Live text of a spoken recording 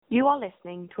You are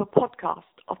listening to a podcast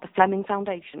of the Fleming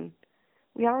Foundation.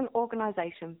 We are an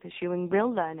organisation pursuing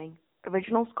real learning,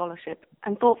 original scholarship,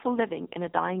 and thoughtful living in a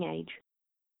dying age.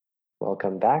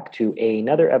 Welcome back to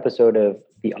another episode of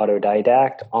the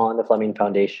Autodidact on the Fleming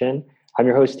Foundation. I'm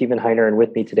your host, Stephen Heiner, and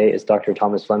with me today is Dr.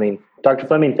 Thomas Fleming. Dr.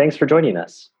 Fleming, thanks for joining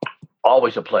us.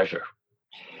 Always a pleasure.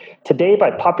 Today,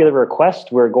 by popular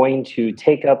request, we're going to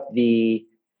take up the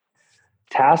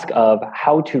task of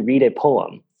how to read a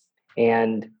poem.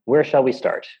 And where shall we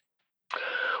start?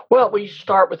 Well, we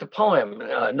start with the poem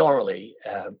normally.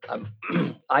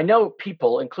 I know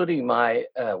people, including my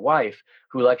wife,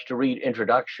 who likes to read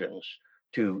introductions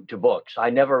to books. I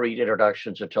never read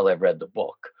introductions until I've read the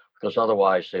book, because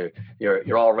otherwise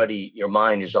your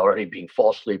mind is already being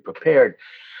falsely prepared.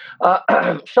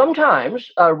 Sometimes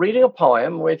reading a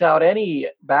poem without any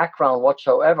background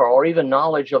whatsoever, or even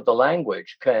knowledge of the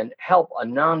language, can help a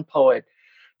non-poet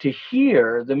to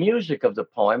hear the music of the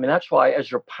poem. And that's why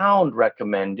Ezra Pound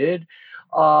recommended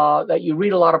that you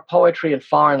read a lot of poetry in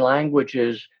foreign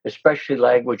languages, especially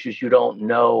languages you don't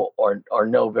know or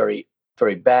know very,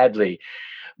 very badly.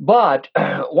 But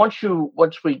once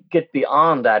we get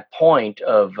beyond that point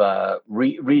of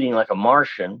reading like a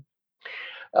Martian,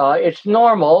 it's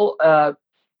normal.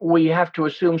 We have to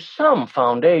assume some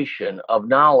foundation of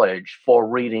knowledge for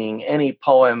reading any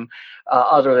poem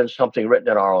other than something written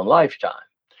in our own lifetime.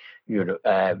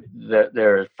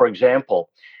 For example,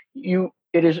 it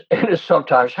is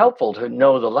sometimes helpful to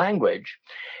know the language,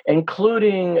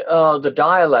 including the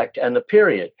dialect and the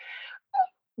period.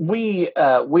 We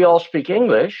all speak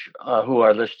English who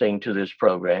are listening to this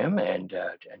program and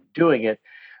doing it,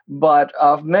 but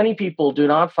many people do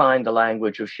not find the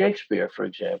language of Shakespeare, for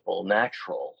example,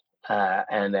 natural,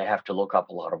 and they have to look up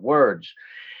a lot of words.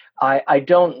 I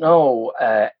don't know.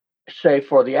 Say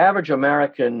for the average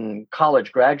American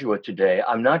college graduate today,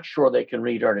 I'm not sure they can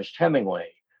read Ernest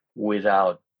Hemingway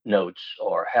without notes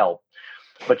or help,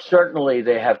 but certainly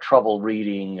they have trouble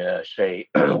reading, say,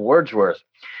 Wordsworth.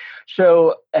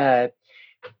 So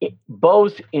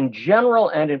both in general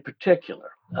and in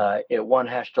particular, one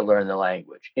has to learn the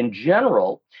language. In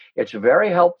general, it's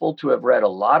very helpful to have read a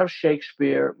lot of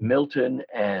Shakespeare, Milton,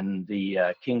 and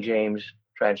the King James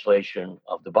translation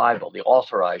of the Bible, the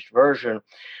authorized version,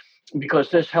 because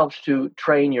this helps to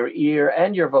train your ear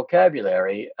and your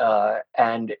vocabulary,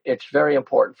 and it's very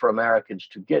important for Americans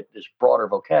to get this broader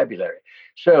vocabulary.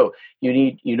 So you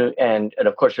need, and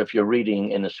of course, if you're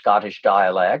reading in the Scottish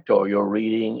dialect or you're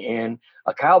reading in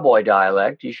a cowboy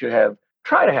dialect, you should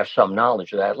try to have some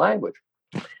knowledge of that language.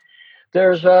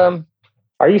 There's Are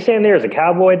you saying there's a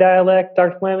cowboy dialect,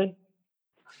 Dr. Fleming?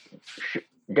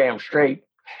 Damn straight.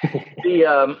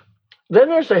 Then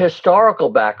there's a historical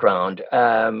background.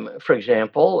 For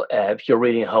example, if you're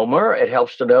reading Homer, it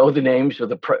helps to know the names of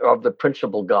the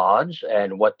principal gods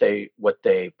and what they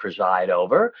preside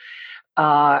over,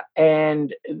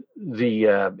 and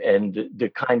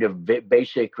the kind of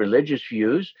basic religious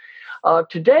views.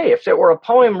 Today, if there were a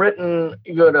poem written,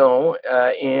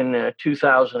 in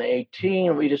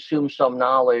 2018, we'd assume some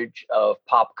knowledge of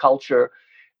pop culture,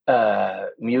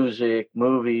 music,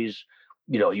 movies.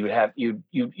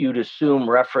 You'd assume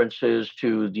references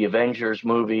to the Avengers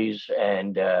movies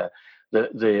and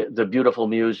the beautiful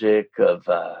music of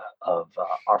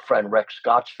our friend Rex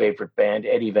Scott's favorite band,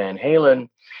 Eddie Van Halen.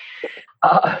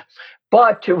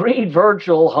 But to read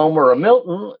Virgil, Homer, or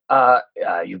Milton,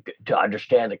 to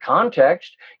understand the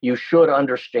context, you should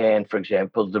understand, for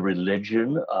example, the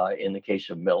religion. In the case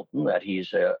of Milton, that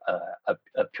he's a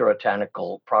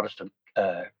puritanical Protestant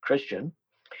Christian.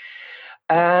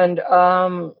 And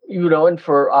and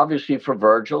for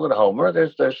Virgil and Homer,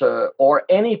 or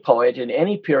any poet in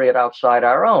any period outside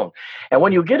our own. And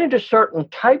when you get into certain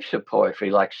types of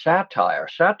poetry, like satire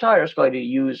is going to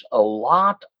use a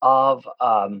lot of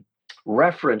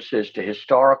references to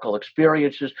historical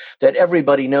experiences that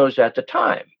everybody knows at the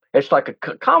time. It's like a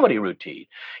comedy routine.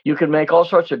 You can make all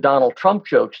sorts of Donald Trump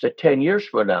jokes that 10 years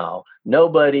from now,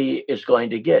 nobody is going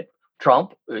to get.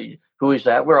 Trump, who is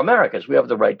that? We're Americans. We have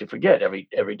the right to forget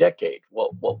every decade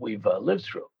what we've lived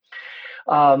through.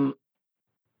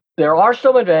 There are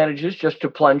some advantages just to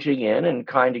plunging in and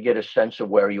trying to get a sense of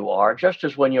where you are. Just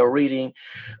as when you're reading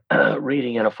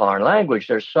in a foreign language,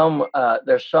 there's some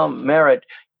merit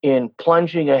in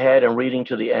plunging ahead and reading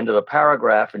to the end of the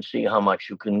paragraph and seeing how much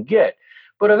you can get.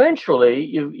 But eventually,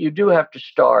 you do have to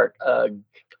start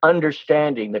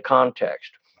understanding the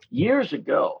context. Years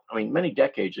ago, many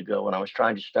decades ago, when I was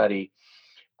trying to study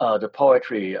the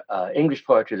poetry, English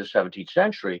poetry of the 17th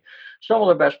century, some of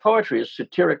the best poetry is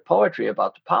satiric poetry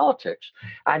about the politics.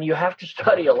 And you have to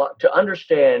study a lot to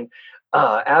understand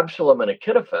Absalom and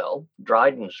Achitophel,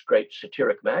 Dryden's great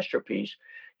satiric masterpiece,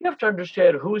 you have to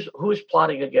understand who's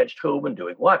plotting against whom and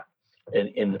doing what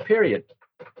in the period.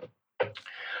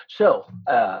 So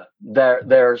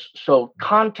so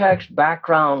context,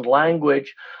 background,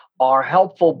 language are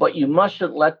helpful, but you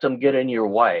mustn't let them get in your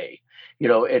way.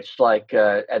 It's like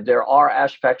there are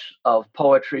aspects of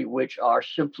poetry which are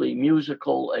simply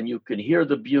musical, and you can hear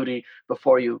the beauty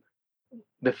before you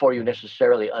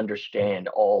necessarily understand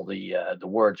all the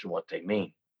words and what they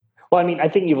mean. Well, I mean, I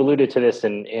think you've alluded to this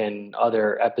in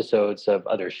other episodes of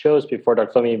other shows before,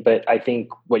 Dr. Fleming, but I think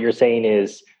what you're saying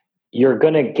is you're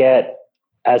going to get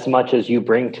as much as you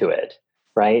bring to it,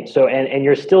 right? So, and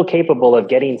you're still capable of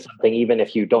getting something even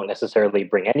if you don't necessarily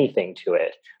bring anything to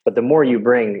it. But the more you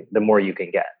bring, the more you can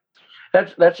get.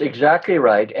 That's exactly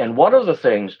right. And one of the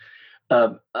things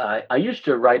I used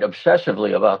to write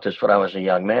obsessively about this when I was a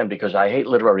young man because I hate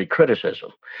literary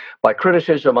criticism. By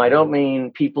criticism, I don't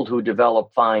mean people who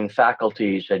develop fine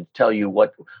faculties and tell you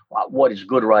what is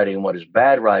good writing and what is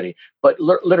bad writing, but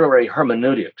literary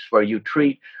hermeneutics, where you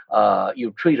treat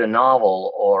a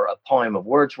novel or a poem of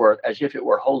Wordsworth as if it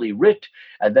were holy writ,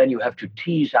 and then you have to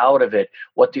tease out of it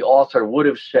what the author would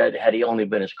have said had he only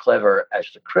been as clever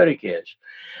as the critic is.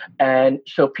 And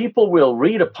so people will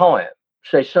read a poem,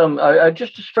 say some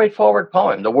just a straightforward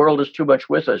poem. The world is too much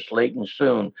with us, late and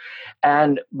soon.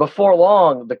 And before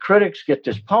long, the critics get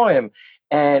this poem,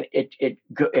 and it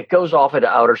goes off into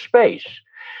outer space.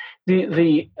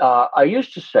 I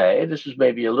used to say, this is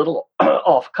maybe a little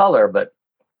off color, but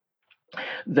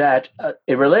that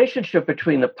a relationship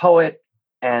between the poet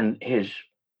and his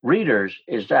readers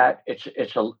is that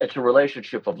it's a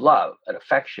relationship of love and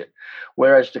affection,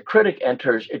 whereas the critic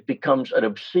enters, it becomes an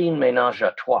obscene ménage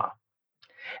à trois.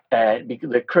 And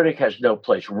the critic has no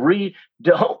place.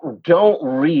 Don't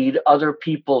read other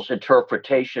people's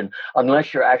interpretation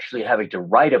unless you're actually having to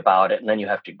write about it, and then you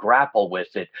have to grapple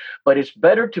with it. But it's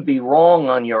better to be wrong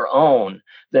on your own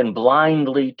than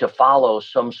blindly to follow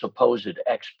some supposed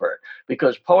expert,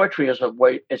 because poetry is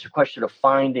it's a question of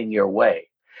finding your way.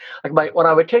 Like when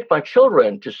I would take my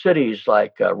children to cities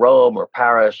like Rome or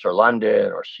Paris or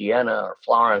London or Siena or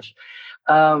Florence,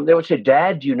 they would say,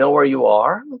 "Dad, do you know where you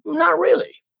are?" Not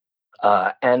really.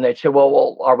 And they'd say,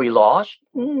 well, are we lost?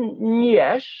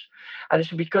 Yes. And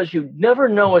it's because you never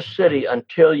know a city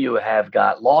until you have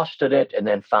got lost in it and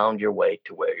then found your way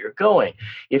to where you're going.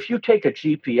 If you take a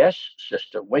GPS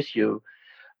system with you,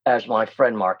 as my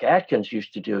friend Mark Atkins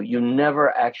used to do, you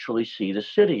never actually see the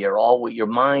city. Your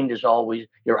mind is always,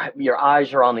 your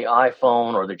eyes are on the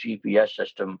iPhone or the GPS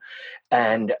system.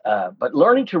 And but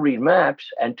learning to read maps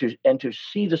and to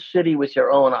see the city with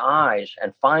your own eyes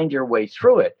and find your way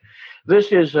through it.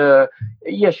 This is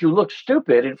yes, you look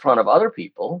stupid in front of other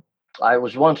people. I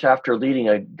was once, after leading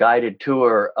a guided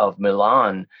tour of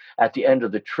Milan, at the end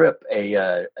of the trip,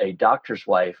 a doctor's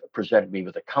wife presented me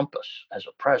with a compass as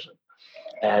a present.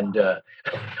 And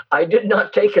I did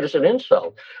not take it as an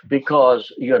insult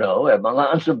because,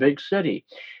 Milan's a big city.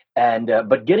 And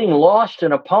but getting lost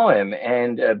in a poem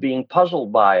and being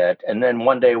puzzled by it, and then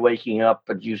one day waking up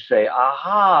and you say,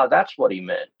 aha, that's what he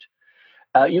meant.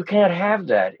 You can't have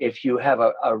that if you have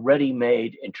a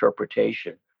ready-made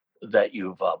interpretation that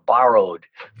you've borrowed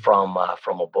from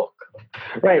a book.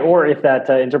 Right. Or if that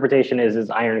interpretation is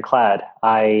ironclad.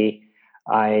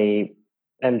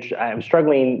 I'm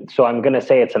struggling, so I'm going to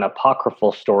say it's an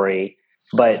apocryphal story,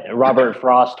 but Robert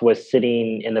Frost was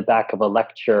sitting in the back of a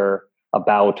lecture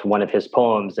about one of his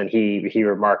poems, and he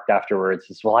remarked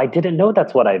afterwards, well, I didn't know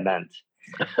that's what I meant.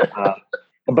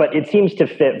 But it seems to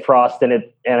fit Frost, and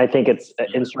I think it's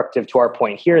instructive to our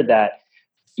point here that,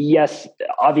 yes,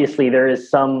 obviously there is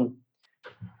some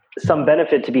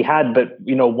benefit to be had, but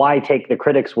why take the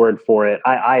critic's word for it?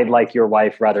 I like your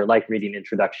wife rather like reading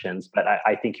introductions, but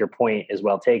I think your point is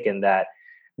well taken that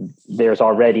there's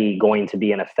already going to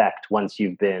be an effect once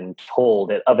you've been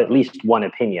told of at least one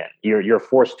opinion. You're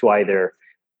forced to either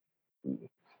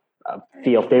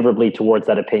feel favorably towards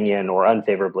that opinion or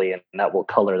unfavorably, and that will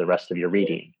color the rest of your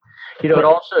reading. It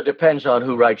also depends on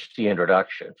who writes the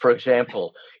introduction. For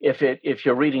example, if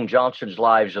you're reading Johnson's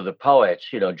Lives of the Poets,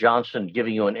 Johnson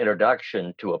giving you an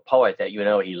introduction to a poet that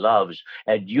he loves,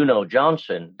 and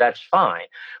Johnson, that's fine.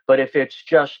 But if it's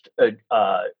just a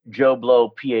Joe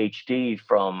Blow PhD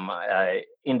from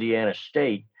Indiana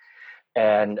State,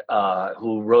 and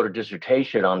who wrote a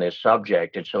dissertation on this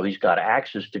subject, and so he's got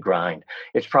axes to grind,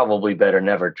 it's probably better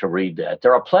never to read that.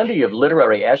 There are plenty of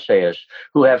literary essayists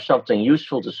who have something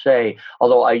useful to say,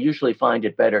 although I usually find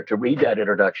it better to read that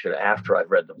introduction after I've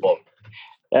read the book.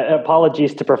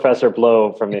 Apologies to Professor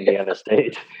Blow from Indiana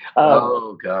State.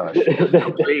 Oh, gosh.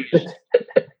 Please.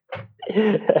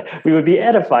 We would be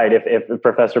edified if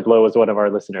Professor Blow was one of our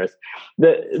listeners.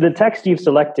 The text you've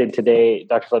selected today,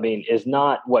 Dr. Fleming, is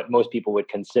not what most people would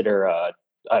consider a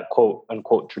quote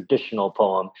unquote traditional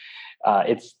poem.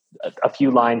 It's a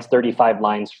few lines, 35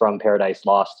 lines from Paradise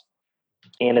Lost,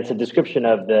 and it's a description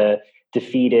of the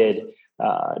defeated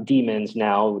demons,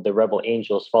 now the rebel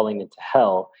angels, falling into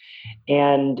hell.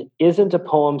 And isn't a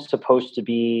poem supposed to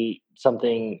be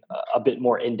something a bit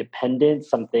more independent,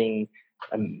 something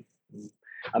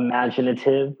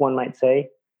imaginative, one might say?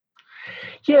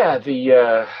 Yeah,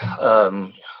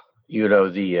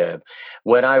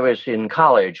 when I was in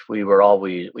college, we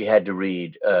had to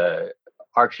read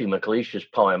Archie McLeish's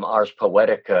poem Ars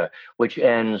Poetica, which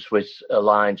ends with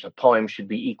lines: "A poem should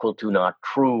be equal to, not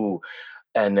true."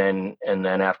 And then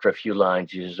after a few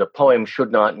lines, he says, "A poem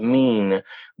should not mean,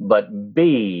 but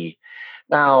be."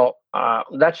 Now,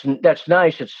 that's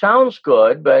nice. It sounds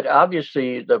good, but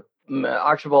obviously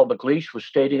Archibald MacLeish was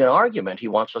stating an argument he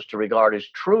wants us to regard as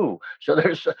true. So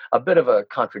there's a bit of a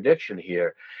contradiction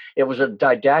here. It was a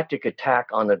didactic attack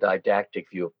on the didactic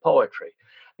view of poetry.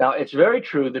 Now, it's very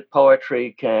true that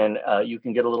poetry you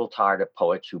can get a little tired of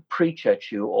poets who preach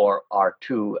at you or are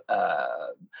too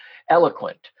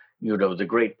eloquent. The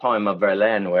great poem of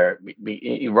Verlaine, where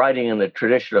writing in the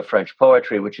tradition of French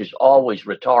poetry, which is always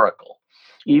rhetorical.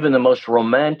 Even the most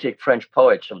romantic French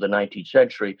poets of the 19th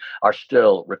century are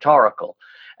still rhetorical.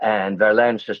 And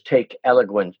Verlaine says, take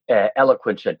eloquence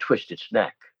and twist its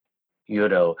neck. In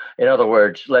other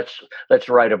words, let's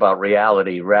write about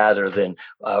reality rather than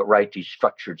write these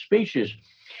structured speeches.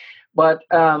 But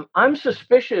I'm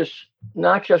suspicious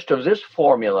not just of this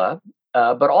formula,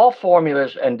 but all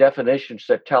formulas and definitions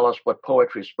that tell us what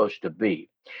poetry is supposed to be.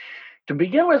 To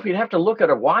begin with, we'd have to look at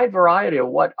a wide variety of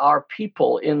what our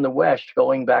people in the West,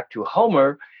 going back to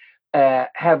Homer,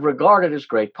 have regarded as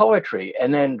great poetry,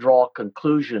 and then draw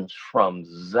conclusions from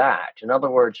that. In other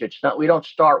words, we don't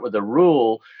start with a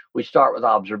rule, we start with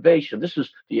observation. This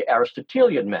is the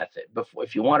Aristotelian method.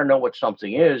 If you want to know what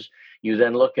something is, you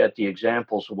then look at the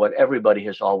examples of what everybody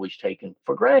has always taken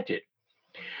for granted.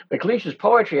 MacLeish's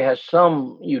poetry has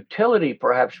some utility,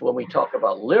 perhaps, when we talk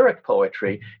about lyric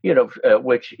poetry,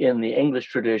 which in the English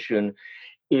tradition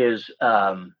is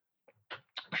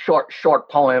short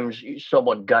poems,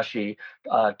 somewhat gushy,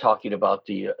 talking about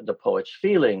the poet's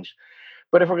feelings.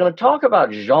 But if we're going to talk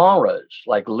about genres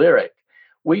like lyric,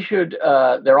 we should.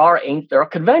 There are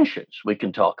conventions we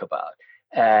can talk about.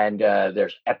 And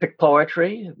there's epic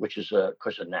poetry, which is, of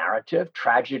course, a narrative,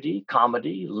 tragedy,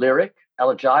 comedy, lyric,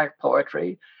 elegiac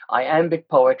poetry, iambic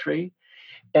poetry,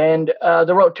 and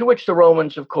to which the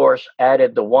Romans, of course,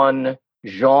 added the one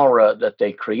genre that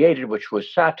they created, which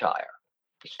was satire.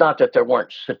 It's not that there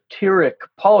weren't satiric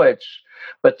poets,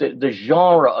 but the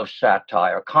genre of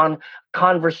satire,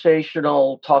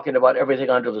 conversational, talking about everything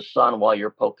under the sun while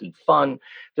you're poking fun,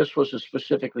 this was a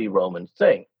specifically Roman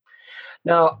thing.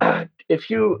 Now,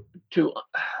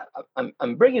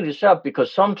 I'm bringing this up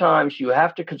because sometimes you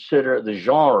have to consider the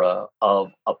genre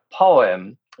of a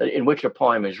poem in which a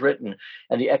poem is written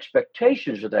and the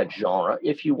expectations of that genre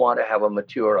if you want to have a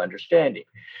mature understanding.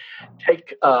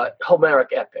 Take Homeric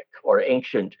epic or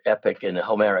ancient epic in the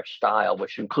Homeric style,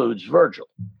 which includes Virgil.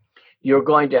 It's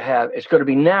going to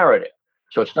be narrative.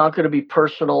 So it's not going to be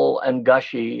personal and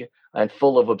gushy and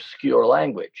full of obscure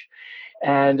language.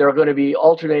 And there are going to be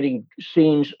alternating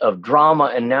scenes of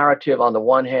drama and narrative on the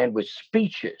one hand with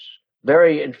speeches.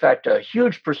 In fact, a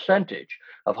huge percentage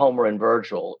of Homer and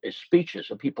Virgil is speeches,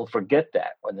 and people forget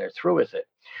that when they're through with it.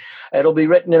 It'll be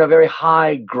written in a very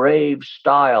high, grave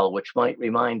style, which might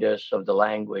remind us of the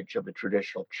language of the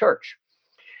traditional church.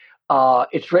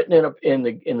 It's written in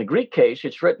the Greek case.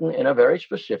 It's written in a very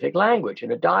specific language,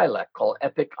 in a dialect called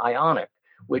Epic Ionic,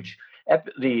 which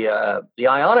the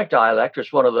Ionic dialect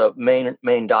is one of the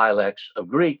main dialects of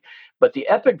Greek, but the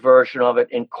epic version of it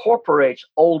incorporates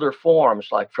older forms,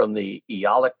 like from the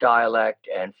Aeolic dialect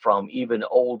and from even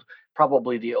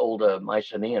probably the old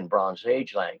Mycenaean Bronze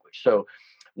Age language. So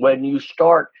when you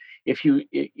start, if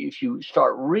you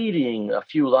start reading a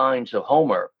few lines of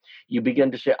Homer, you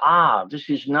begin to say, this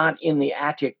is not in the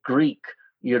Attic Greek,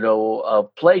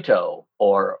 of Plato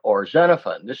or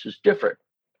Xenophon. This is different.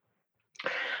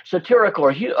 Satiric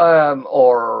let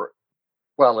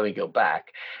me go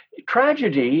back.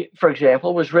 Tragedy, for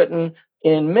example, was written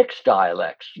in mixed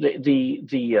dialects.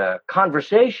 The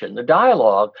conversation, the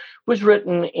dialogue, was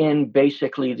written in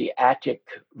basically the Attic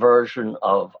version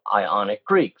of Ionic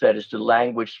Greek, that is the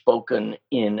language spoken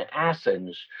in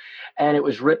Athens, and it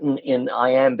was written in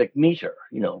iambic meter,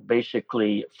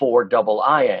 basically 4 double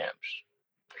iambs.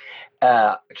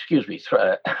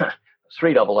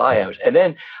 Three double iambs. And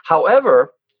then,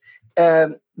 however,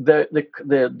 the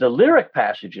lyric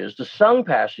passages, the sung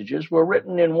passages, were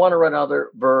written in one or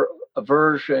another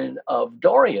version of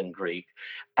Dorian Greek,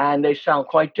 and they sound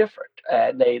quite different.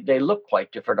 They look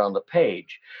quite different on the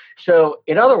page. So,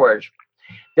 in other words,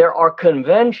 there are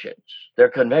conventions. There are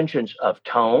conventions of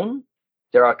tone.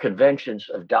 There are conventions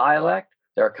of dialect.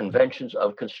 There are conventions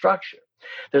of construction.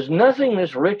 There's nothing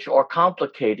that's rich or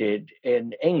complicated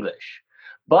in English,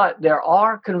 but there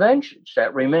are conventions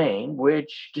that remain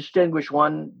which distinguish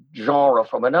one genre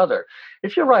from another.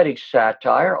 If you're writing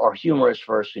satire or humorous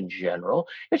verse in general,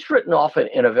 it's written often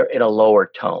in a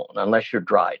lower tone, unless you're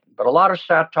Dryden. But a lot of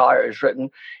satire is written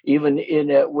even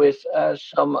with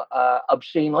some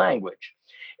obscene language.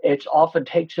 It often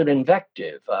takes an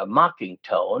invective, mocking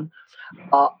tone,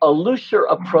 a looser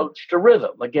approach to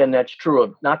rhythm. Again, that's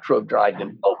not true of Dryden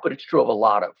and Pope, but it's true of a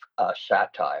lot of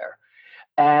satire.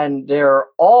 And they're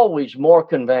always more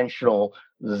conventional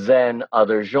than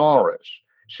other genres.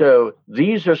 So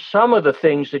these are some of the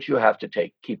things that you have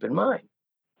to keep in mind.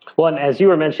 Well, and as you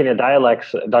were mentioning the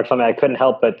dialects, Dr. Fleming, I couldn't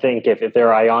help but think if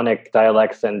they're Ionic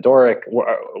dialects and Doric,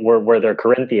 were they're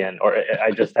Corinthian, or I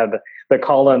just have the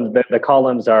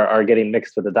columns are getting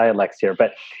mixed with the dialects here.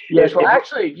 But yes, well,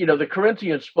 actually, the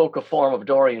Corinthians spoke a form of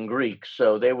Dorian Greek,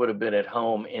 so they would have been at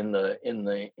home in the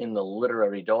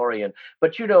literary Dorian.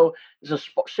 But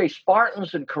say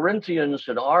Spartans and Corinthians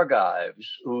and Argives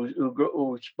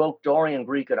who spoke Dorian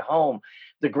Greek at home.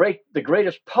 The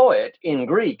greatest poet in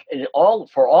Greek,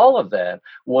 for all of them,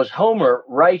 was Homer,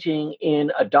 writing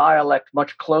in a dialect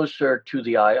much closer to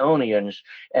the Ionians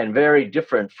and very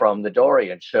different from the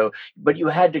Dorians. So, but you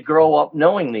had to grow up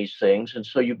knowing these things, and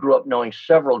so you grew up knowing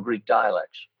several Greek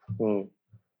dialects. Hmm.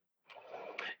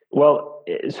 Well,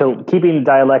 so keeping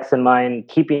dialects in mind,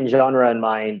 keeping genre in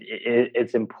mind,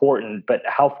 it's important. But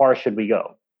how far should we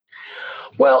go?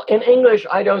 Well, in English,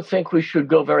 I don't think we should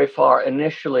go very far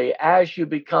initially. As you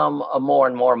become a more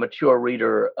and more mature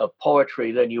reader of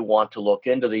poetry, then you want to look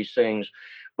into these things.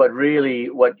 But really,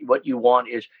 what you want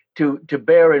is to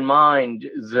bear in mind,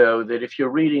 though, that if you're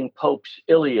reading Pope's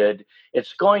Iliad,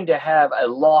 it's going to have a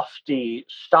lofty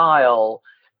style,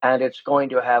 and it's going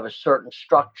to have a certain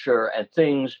structure and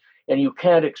things, and you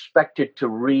can't expect it to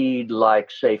read like,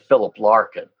 say, Philip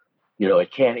Larkin.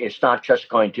 It's not just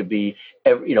going to be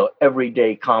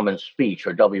everyday common speech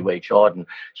or W.H. Auden.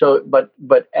 So, but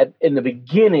in the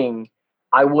beginning,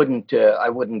 I wouldn't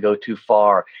go too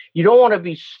far. You don't want to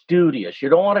be studious. You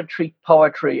don't want to treat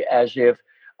poetry as if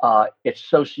it's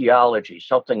sociology,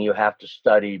 something you have to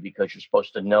study because you're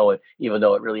supposed to know it, even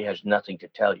though it really has nothing to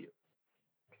tell you.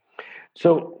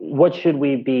 So, what should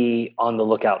we be on the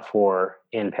lookout for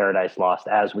in Paradise Lost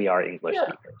as we are English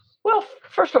speakers? Well,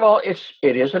 first of all, it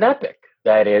is an epic.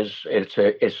 That is, it's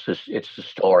the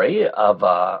story of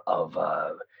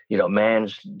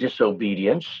man's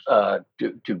disobedience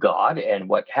to God and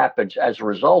what happens as a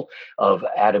result of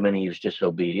Adam and Eve's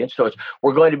disobedience. So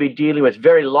we're going to be dealing with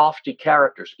very lofty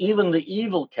characters. Even the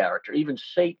evil character, even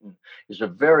Satan, is a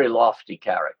very lofty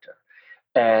character.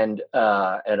 And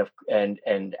Adam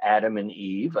and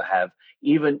Eve have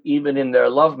even in their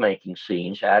lovemaking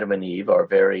scenes, Adam and Eve are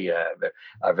very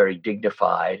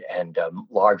dignified and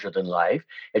larger than life.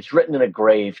 It's written in a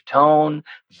grave tone,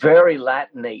 very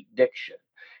Latinate diction.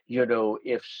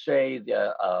 If say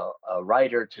a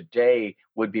writer today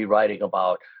would be writing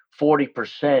about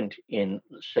 40% in,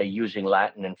 say, using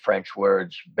Latin and French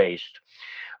words based.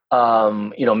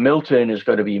 Milton is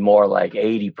going to be more like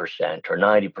 80% or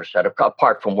 90%,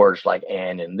 apart from words like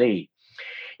and and thee.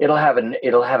 It'll have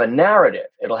a narrative.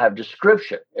 It'll have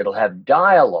description. It'll have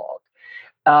dialogue.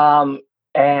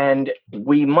 And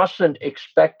we mustn't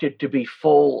expect it to be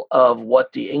full of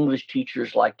what the English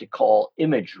teachers like to call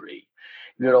imagery.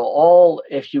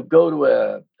 If you go to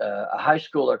a high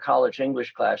school or college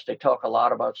English class, they talk a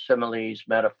lot about similes,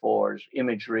 metaphors,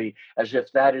 imagery, as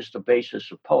if that is the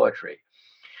basis of poetry.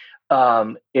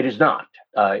 It is not.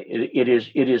 It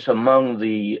is among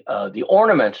the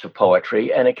ornaments of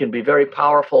poetry, and it can be very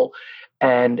powerful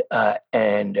and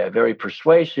very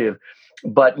persuasive.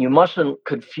 But you mustn't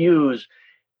confuse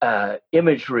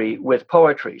imagery with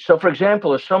poetry. So, for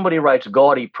example, if somebody writes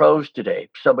gaudy prose today,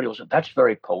 somebody will say that's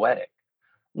very poetic.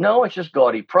 No, it's just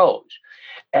gaudy prose,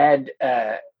 and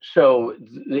so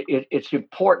it's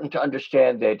important to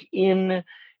understand that in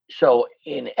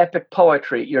epic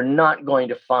poetry, you're not going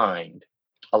to find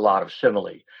a lot of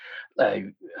simile,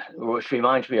 which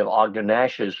reminds me of Ogden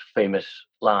Nash's famous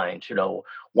lines.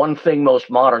 One thing most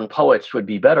modern poets would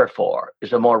be better for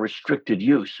is a more restricted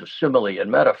use of simile and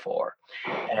metaphor.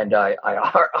 And I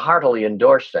heartily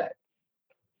endorse that.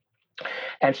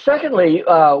 And secondly,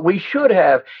 we should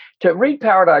have, to read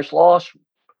Paradise Lost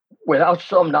without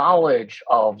some knowledge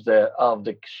of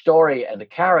the story and the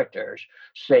characters,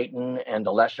 Satan and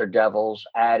the lesser devils,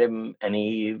 Adam and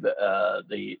Eve,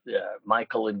 the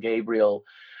Michael and Gabriel,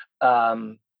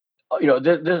 um,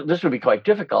 this would be quite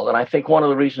difficult. And I think one of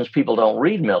the reasons people don't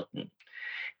read Milton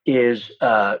is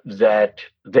that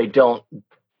they don't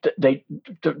they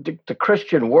the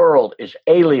Christian world is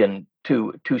alien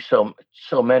to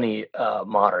so many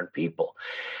modern people,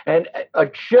 and a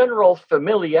general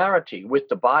familiarity with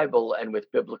the Bible and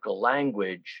with biblical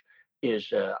language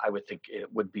is, I would think,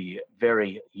 it would be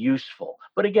very useful.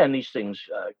 But again, these things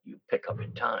you pick up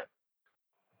in time.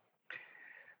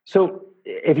 So,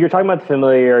 if you're talking about the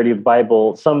familiarity of the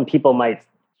Bible, some people might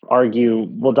argue,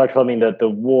 well, Dr. Fleming, that the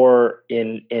war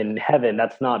in heaven,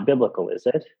 that's not biblical, is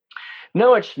it?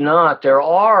 No, it's not. There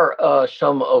are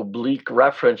some oblique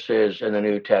references in the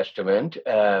New Testament.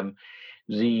 The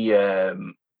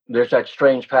There's that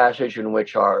strange passage in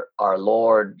which our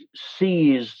Lord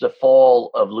sees the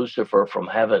fall of Lucifer from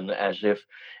heaven as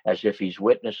if he's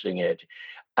witnessing it,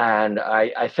 and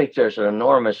I think there's an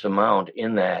enormous amount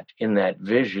in that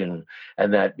vision,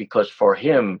 and that because for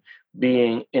him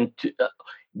being into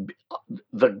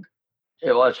the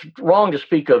it's wrong to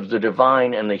speak of the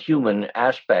divine and the human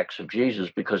aspects of Jesus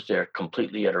because they're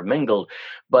completely intermingled.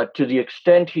 But to the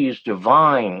extent he's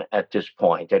divine at this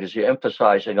point, that is, you're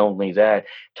emphasizing only that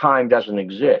time doesn't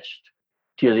exist.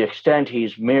 To the extent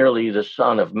he's merely the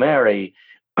son of Mary,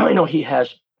 he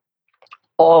has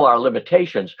all our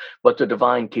limitations, but the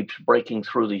divine keeps breaking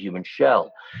through the human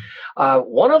shell.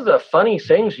 One of the funny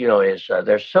things, is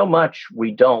there's so much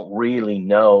we don't really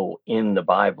know in the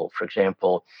Bible. For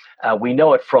example, we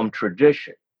know it from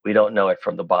tradition. We don't know it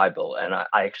from the Bible, and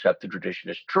I accept the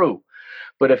tradition is true.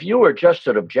 But if you were just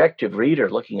an objective reader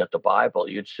looking at the Bible,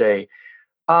 you'd say,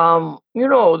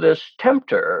 this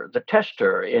tempter, the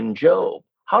tester in Job,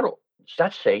 is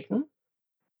that Satan?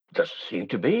 Doesn't seem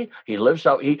to be. He lives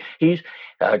out. He's.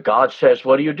 God says,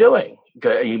 "What are you doing?"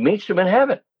 He meets him in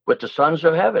heaven with the sons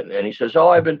of heaven, and he says, "Oh,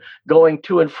 I've been going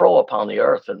to and fro upon the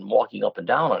earth and walking up and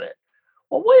down on it."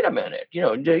 Well, wait a minute.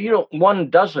 One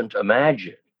doesn't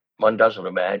imagine. One doesn't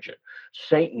imagine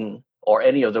Satan or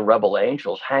any of the rebel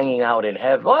angels hanging out in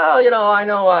heaven. Well, I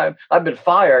know I've been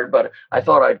fired, but I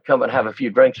thought I'd come and have a few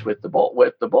drinks with the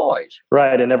boys.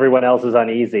 Right, and everyone else is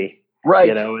uneasy. Right,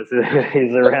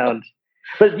 he's around.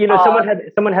 But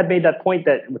someone had made that point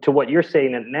that to what you're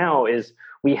saying now is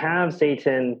we have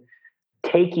Satan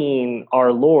taking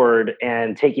our Lord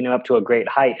and taking him up to a great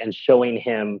height and showing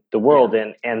him the world.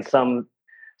 Yeah. And some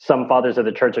fathers of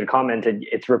the church had commented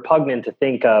it's repugnant to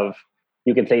think of,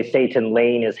 you could say, Satan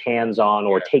laying his hands on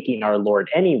or taking our Lord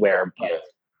anywhere,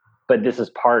 but this is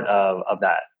part of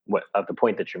that, of the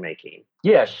point that you're making.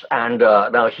 Yes, and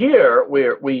now here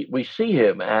we see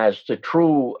him as the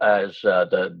diabolos,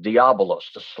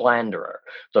 the slanderer,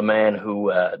 the man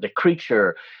who, the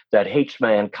creature that hates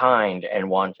mankind and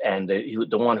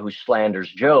the one who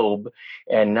slanders Job,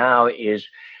 and now is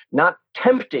not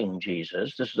tempting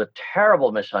Jesus. This is a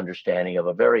terrible misunderstanding of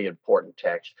a very important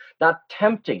text. Not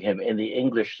tempting him in the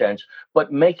English sense,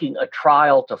 but making a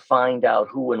trial to find out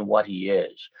who and what he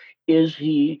is. Is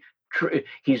he?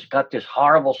 He's got this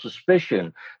horrible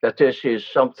suspicion that this is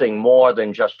something more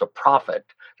than just a prophet,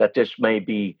 that this may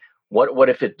be what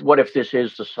if this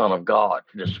is the Son of God?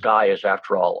 The sky is,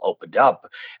 after all, opened up,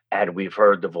 and we've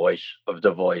heard the voice of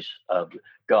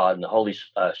God and the Holy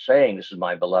saying, "This is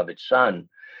my beloved Son,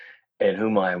 in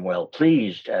whom I am well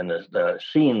pleased," and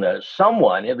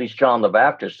someone, at least John the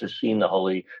Baptist, has seen the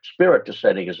Holy Spirit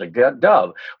descending as a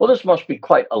dove. Well, this must be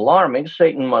quite alarming.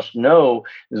 Satan must know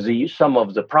some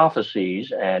of the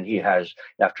prophecies, and he has,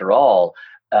 after all,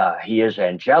 he is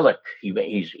angelic.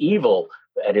 He's evil,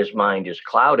 and his mind is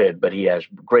clouded, but he has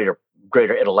greater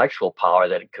intellectual power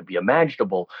than it could be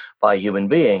imaginable by human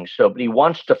beings. So, but he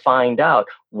wants to find out,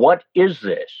 what is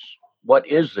this? What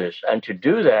is this? And to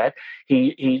do that,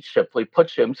 he simply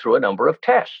puts him through a number of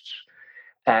tests.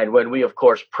 And when we, of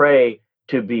course, pray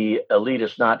to lead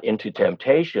us not into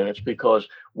temptation, it's because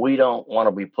we don't want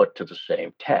to be put to the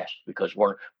same test, because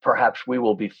perhaps we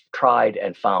will be tried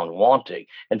and found wanting.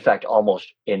 In fact,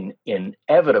 almost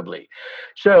inevitably.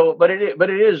 So, but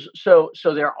it is so.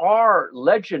 So there are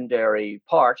legendary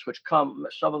parts which come.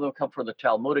 Some of them come from the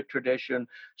Talmudic tradition.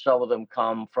 Some of them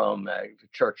come from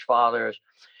church fathers.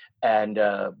 And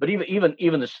but even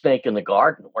the snake in the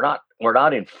garden, we're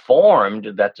not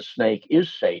informed that the snake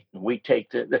is Satan. We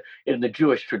take in the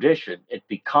Jewish tradition, it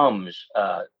becomes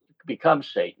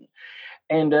Satan.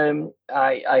 And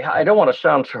I don't want to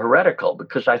sound heretical,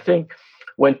 because I think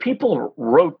when people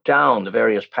wrote down the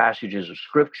various passages of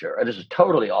Scripture, and this is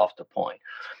totally off the point,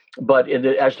 But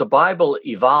as the Bible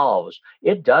evolves,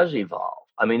 it does evolve.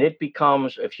 I mean, it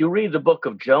becomes, if you read the book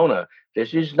of Jonah,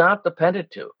 this is not the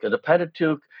Pentateuch. The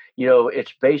Pentateuch,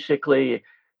 it's basically,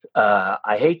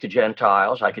 I hate the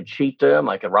Gentiles. I could cheat them.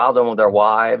 I could rob them of their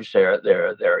wives.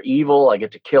 They're evil. I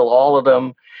get to kill all of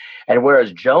them. And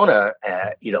whereas Jonah,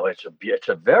 it's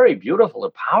a very beautiful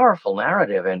and powerful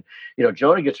narrative. And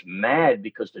Jonah gets mad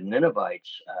because the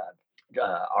Ninevites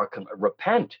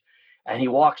repent, and he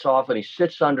walks off and he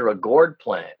sits under a gourd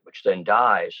plant, which then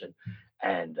dies.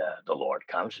 And the Lord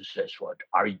comes and says, "What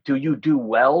do you do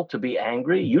well to be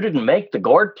angry? You didn't make the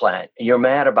gourd plant. And you're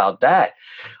mad about that.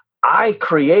 I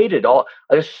created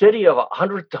a city of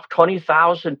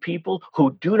 120,000 people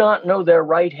who do not know their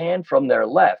right hand from their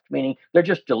left," meaning they're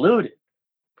just deluded.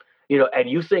 And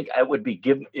you think I would be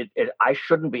I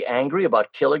shouldn't be angry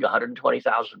about killing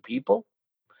 120,000 people?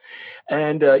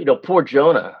 And poor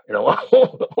Jonah,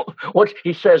 what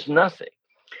he says nothing.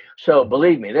 So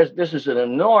believe me, this is an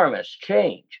enormous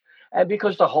change. And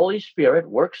because the Holy Spirit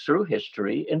works through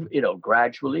history and,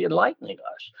 gradually enlightening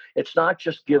us. It's not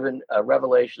just given,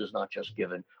 revelation is not just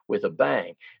given with a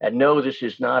bang. And no, this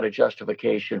is not a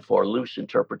justification for loose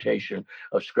interpretation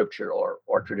of scripture or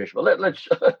tradition. But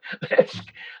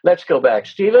let's go back.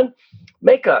 Stephen,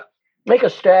 make a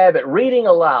stab at reading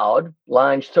aloud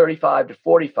lines 35 to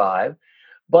 45.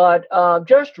 But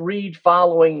just read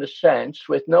following the sense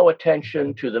with no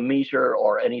attention to the meter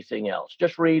or anything else.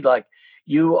 Just read like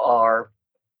you are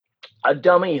a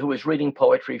dummy who is reading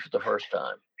poetry for the first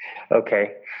time.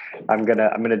 Okay, I'm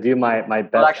gonna do my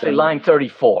best. Well, actually, line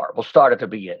 34. We'll start at the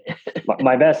beginning.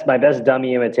 my best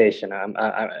dummy imitation. I'm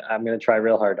gonna try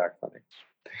real hard, Dr. Fleming.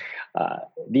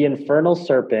 The infernal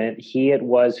serpent, he it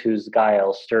was whose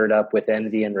guile, stirred up with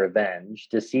envy and revenge,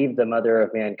 deceived the mother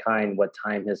of mankind what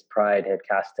time his pride had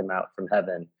cast him out from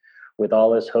heaven, with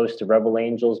all his host of rebel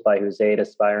angels, by whose aid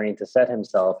aspiring to set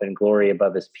himself in glory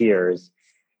above his peers.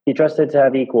 He trusted to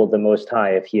have equaled the Most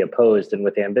High if he opposed, and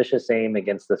with ambitious aim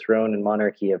against the throne and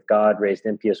monarchy of God, raised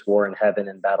impious war in heaven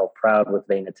and battle proud with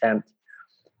vain attempt.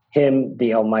 Him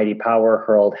the almighty power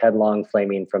hurled headlong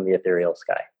flaming from the ethereal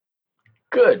sky.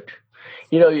 Good.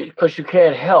 Because you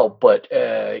can't help but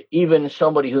even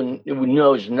somebody who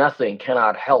knows nothing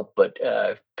cannot help but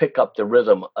pick up the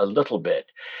rhythm a little bit.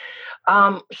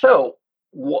 So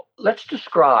let's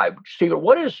describe, Stephen,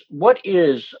 what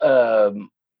is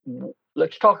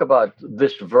let's talk about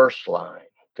this verse line.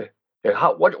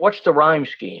 What's the rhyme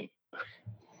scheme?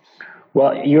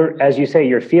 Well, as you say,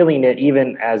 you're feeling it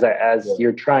even as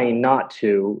you're trying not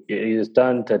to. It's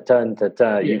dun ta dun ta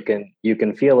ta. Yeah. You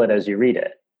can feel it as you read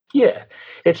it. Yeah,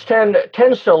 it's 10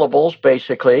 syllables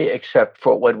basically, except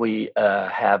for when we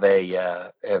have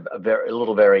a very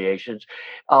little variations,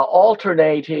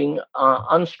 alternating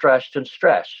unstressed and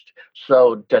stressed.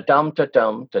 So da dum da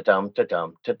dum da dum da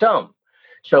dum da dum.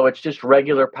 So it's just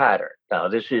regular pattern. Now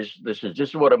this is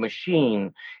what a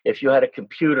machine. If you had a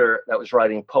computer that was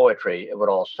writing poetry, it would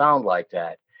all sound like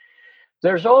that.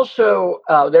 There's also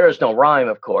there is no rhyme,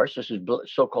 of course. This is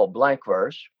so-called blank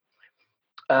verse.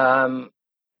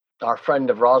 Our friend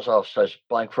of Rozov says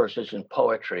blank verse isn't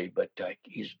poetry, but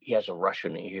he has a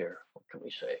Russian ear. What can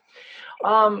we say?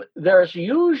 There's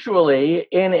usually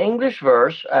in English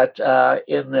verse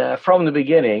from the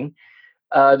beginning.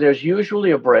 There's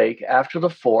usually a break after the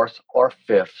fourth or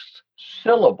fifth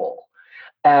syllable.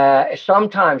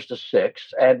 Sometimes the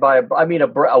sixth, and I mean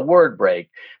a word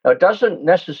break. Now, it doesn't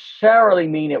necessarily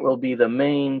mean it will be the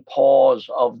main pause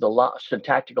of the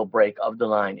syntactical break of the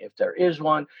line if there is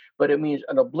one, but it means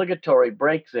an obligatory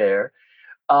break there.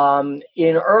 In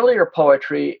earlier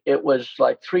poetry, it was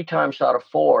like 3 times out of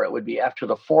 4, it would be after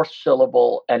the fourth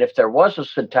syllable, and if there was a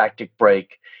syntactic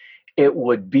break, it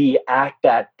would be at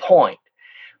that point.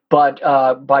 But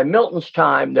by Milton's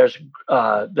time, there's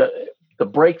the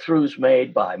breakthroughs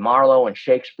made by Marlowe and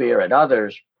Shakespeare and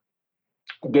others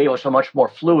gave us a much more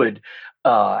fluid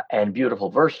and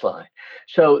beautiful verse line.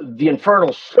 So the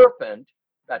infernal serpent,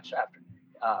 that's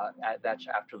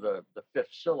after the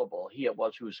fifth syllable. He it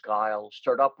was whose guile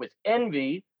stirred up with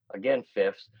envy, again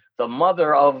fifth, the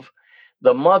mother of.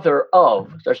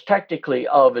 There's technically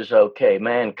of is okay,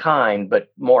 mankind, but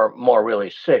more really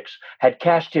 6 had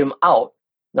cast him out.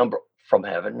 From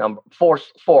heaven,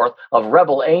 fourth of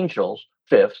rebel angels,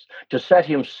 5th, to set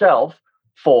himself,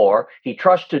 4, he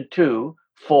trusted to,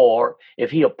 4,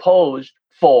 if he opposed,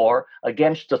 4,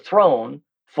 against the throne,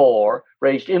 4,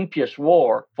 raised impious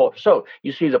war, 4. So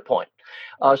you see the point.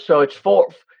 So it's 4,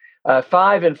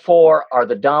 5 and 4 are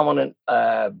the dominant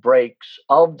breaks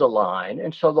of the line,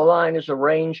 and so the line is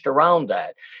arranged around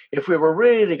that. If we were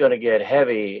really going to get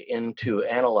heavy into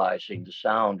analyzing the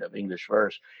sound of English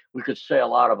verse, we could say a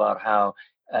lot about how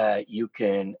you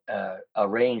can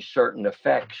arrange certain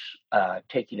effects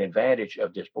taking advantage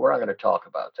of this, but we're not going to talk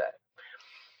about that.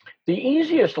 The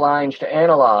easiest lines to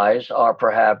analyze are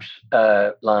perhaps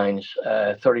lines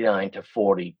 39 to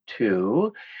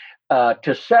 42.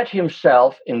 To set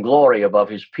himself in glory above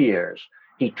his peers,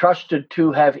 he trusted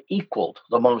to have equaled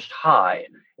the Most High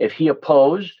if he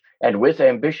opposed and with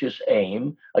ambitious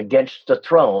aim against the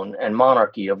throne and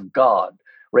monarchy of God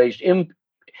raised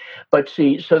but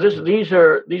see, so these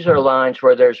are lines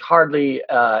where there's hardly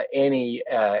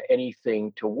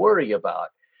anything to worry about.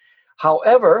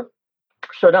 However,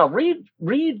 so now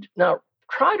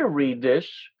try to read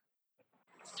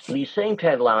these same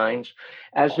 10 lines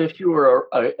as if you were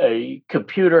a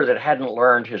computer that hadn't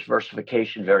learned his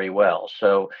versification very well.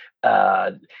 So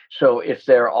if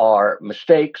there are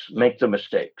mistakes, make the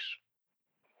mistakes.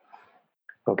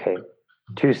 Okay.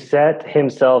 To set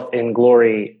himself in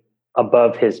glory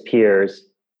above his peers,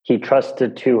 he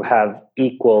trusted to have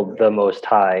equaled the Most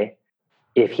High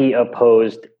if he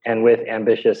opposed and with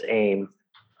ambitious aim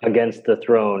against the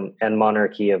throne and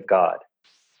monarchy of God.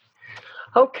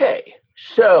 Okay,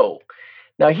 so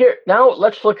now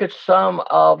let's look at some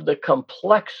of the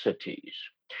complexities.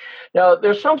 Now,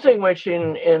 there's something which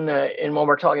in when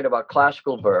we're talking about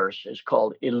classical verse is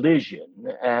called elision,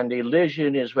 and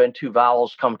elision is when two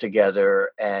vowels come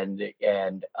together and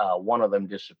one of them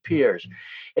disappears.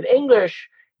 In English,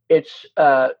 it's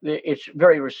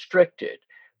very restricted,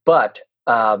 but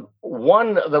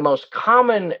one of the most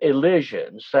common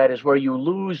elisions, that is where you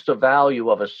lose the value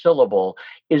of a syllable,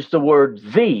 is the word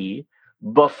 "the"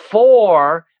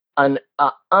 before an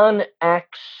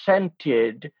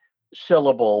unaccented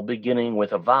syllable beginning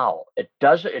with a vowel.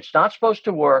 It's not supposed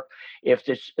to work if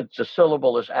the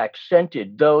syllable is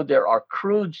accented, though there are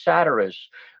crude satirists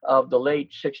of the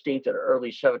late 16th and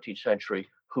early 17th century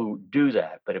who do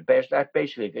that, but that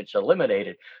basically gets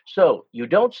eliminated. So you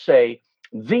don't say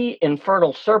the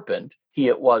infernal serpent, he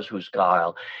it was whose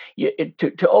guile.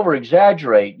 To over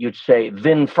exaggerate, you'd say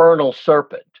the infernal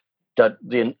serpent.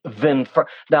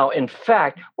 Now, in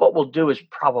fact, what we'll do is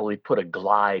probably put a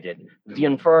glide in the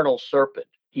infernal serpent,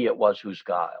 he it was whose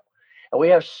guile. And we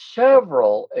have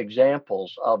several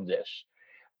examples of this.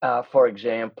 For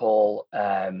example,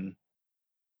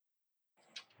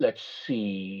 let's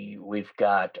see, we've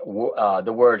got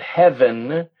the word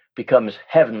heaven becomes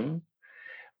heaven.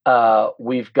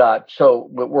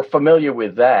 We're familiar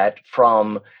with that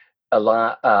from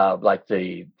like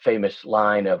the famous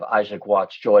line of Isaac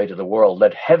Watts' Joy to the World: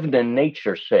 let heaven and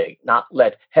nature say, not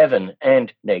let heaven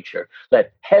and nature,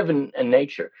 let heaven and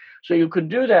nature. So you could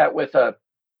do that with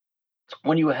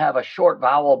when you have a short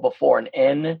vowel before an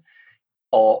N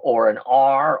or an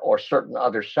R or certain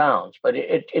other sounds, but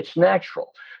it's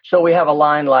natural. So we have a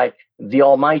line like the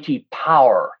almighty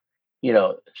power,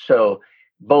 so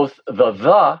both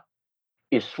the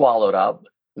is swallowed up,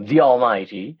 the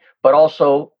Almighty, but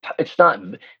also it's not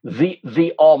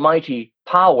the Almighty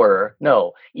power.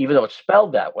 No, even though it's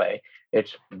spelled that way,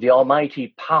 it's the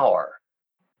Almighty power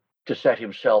to set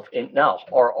himself in now,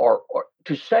 or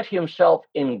to set himself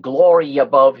in glory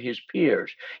above his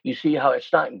peers. You see how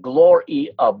it's not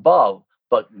glory above,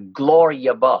 but glory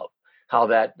above. How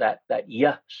that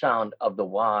y sound of the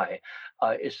y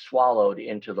is swallowed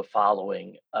into the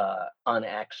following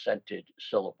unaccented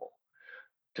syllable: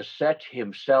 to set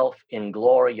himself in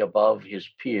glory above his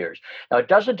peers. Now, it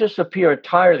doesn't disappear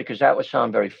entirely because that would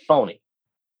sound very phony.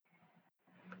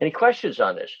 Any questions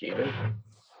on this, Stephen?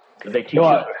 Did they teach you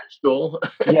that in school?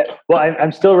 Yeah, well,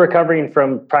 I'm still recovering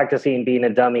from practicing being a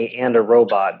dummy and a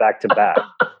robot back to back.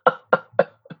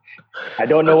 I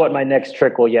don't know what my next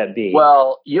trick will yet be.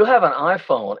 Well, you have an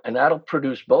iPhone, and that'll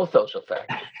produce both those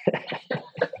effects.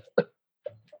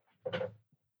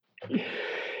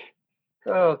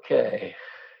 Okay.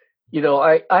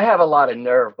 I have a lot of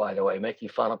nerve, by the way, making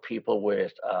fun of people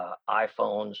with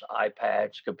iPhones,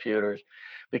 iPads, computers,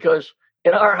 because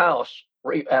in our house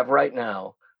right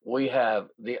now, we have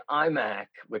the iMac,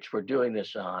 which we're doing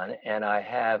this on, and I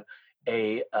have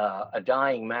a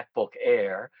dying MacBook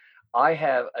Air. I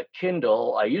have a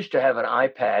Kindle. I used to have an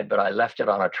iPad, but I left it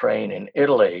on a train in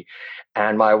Italy.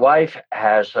 And my wife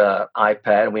has an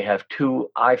iPad, and we have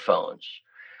two iPhones.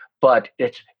 But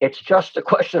it's just a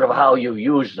question of how you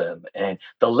use them, and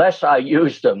the less I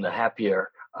use them, the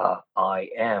happier I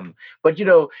am. But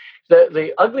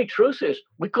the ugly truth is,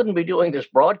 we couldn't be doing this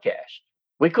broadcast.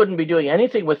 We couldn't be doing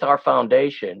anything with our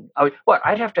foundation.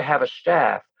 I'd have to have a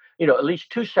staff, at least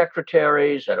two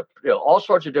secretaries and all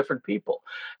sorts of different people.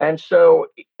 And so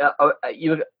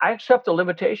I accept the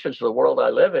limitations of the world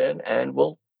I live in, and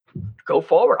we'll Go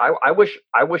forward. I wish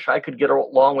I could get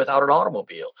along without an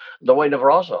automobile the way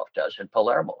Navrozov does in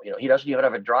Palermo. He doesn't even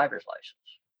have a driver's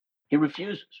license. He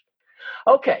refuses.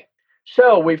 Okay,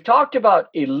 so we've talked about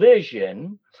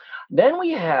elision. Then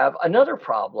we have another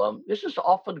problem. This is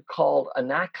often called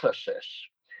anaclasis,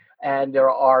 and there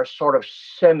are sort of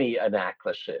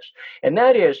semi-anaclasis. And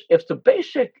that is if the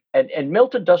basic, and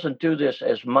Milton doesn't do this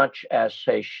as much as,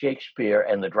 say, Shakespeare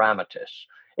and the dramatists,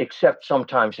 except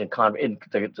sometimes in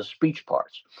the speech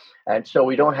parts. And so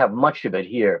we don't have much of it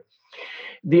here.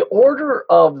 The order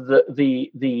of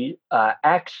the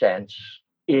accents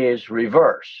is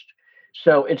reversed.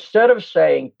 So instead of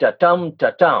saying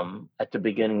ta-tum at the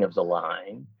beginning of the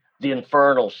line, the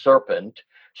infernal serpent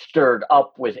stirred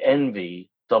up with envy,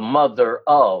 the mother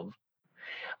of,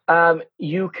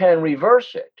 you can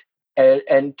reverse it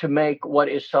and to make what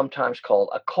is sometimes called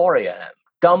a choriamb,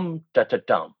 dum ta ta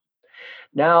dum.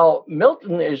 Now,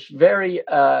 Milton is very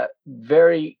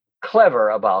clever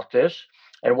about this.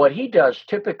 And what he does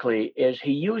typically is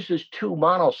he uses two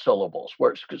monosyllables,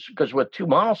 because with two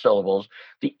monosyllables,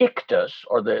 the ictus,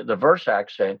 or the verse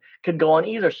accent, can go on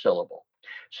either syllable.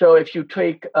 So if you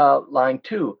take line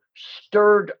 2,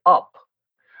 stirred up.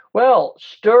 Well,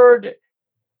 stirred,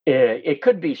 it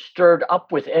could be stirred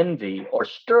up with envy or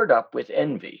stirred up with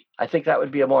envy. I think that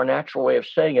would be a more natural way of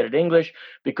saying it in English,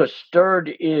 because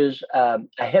stirred is a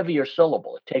heavier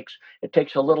syllable. It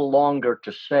takes a little longer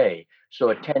to say, so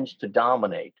it tends to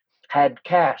dominate. Had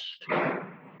cast.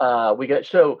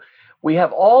 We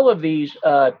have all of these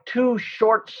two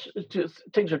short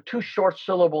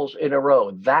syllables in a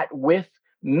row. That with,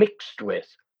 mixed with.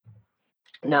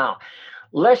 Now,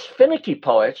 less finicky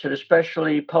poets, and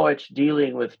especially poets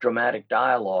dealing with dramatic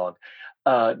dialogue,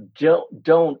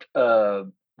 don't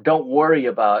worry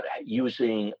about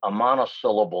using a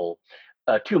monosyllable,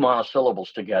 two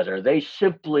monosyllables together. They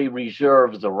simply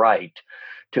reserve the right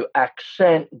to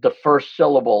accent the first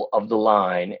syllable of the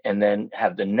line and then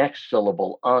have the next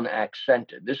syllable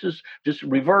unaccented. This is this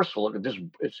reversal. This,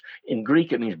 it's in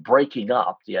Greek, it means breaking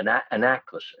up, the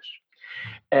anaclasis.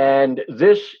 And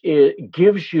this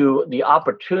gives you the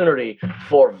opportunity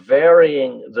for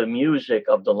varying the music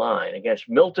of the line. Against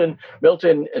Milton,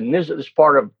 and this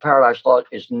part of Paradise Lost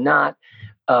is not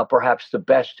perhaps the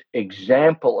best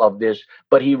example of this,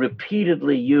 but he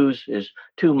repeatedly uses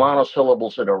two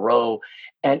monosyllables in a row,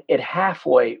 and it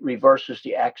halfway reverses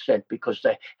the accent because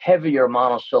the heavier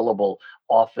monosyllable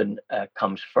often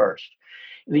comes first.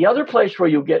 The other place where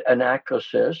you get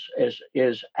anaclasis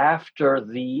is after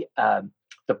the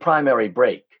primary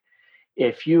break.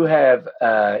 If you have,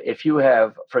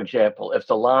 for example, if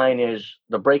the line is,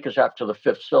 the break is after the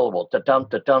fifth syllable, da dum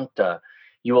da dum da,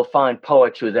 you will find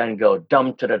poets who then go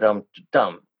dum to da dum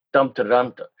dum dum to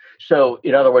dum da. So,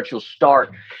 in other words, you'll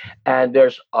start, and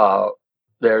there's a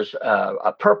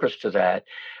purpose to that.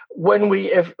 When we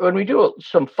do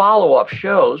some follow-up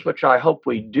shows, which I hope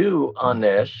we do on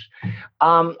this,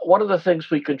 one of the things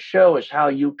we can show is how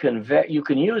you can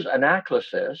use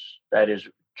anaclasis, that is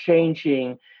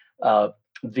changing the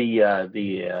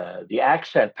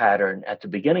accent pattern at the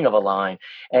beginning of a line,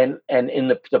 and in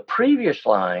the previous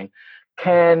line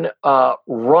can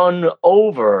run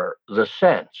over the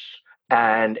sense,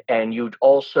 and you'd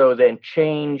also then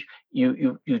change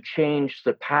you change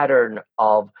the pattern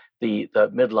of the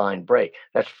midline break.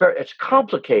 It's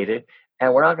complicated,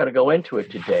 and we're not going to go into it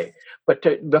today. But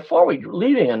before we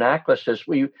leaving anaclasis,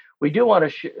 we do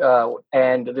want to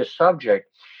end this subject.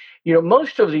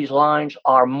 Most of these lines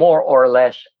are more or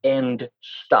less end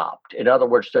stopped. In other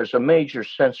words, there's a major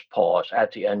sense pause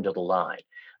at the end of the line.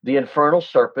 The infernal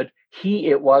serpent, he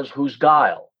it was whose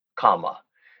guile, comma,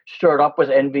 stirred up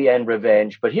with envy and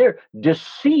revenge, but here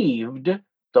deceived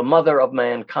the mother of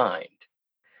mankind.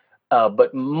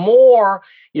 But more,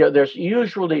 there's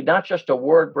usually not just a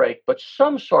word break, but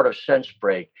some sort of sense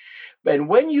break. And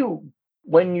when you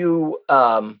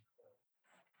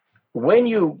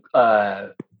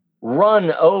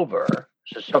run over,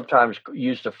 so sometimes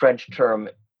use the French term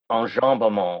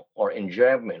enjambement or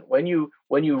enjambment. When you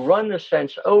run the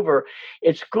sense over,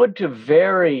 it's good to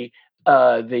vary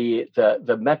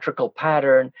the metrical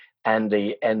pattern and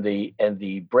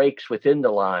the breaks within the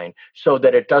line, so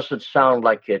that it doesn't sound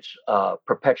like it's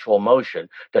perpetual motion.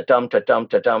 Da dum da dum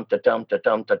da dum da dum da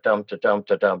dum da dum da dum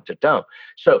da dum da dum.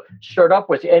 So start up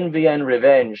with envy and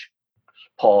revenge.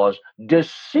 Pause.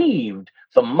 Deceived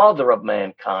the mother of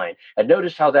mankind. And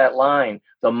notice how that line,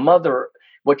 the mother,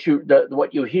 what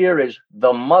you hear is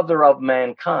the mother of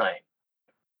mankind.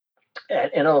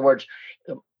 And in other words,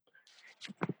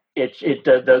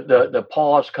 the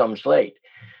pause comes late.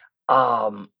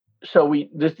 so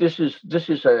this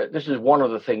is one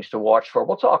of the things to watch for.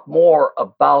 We'll talk more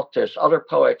about this. Other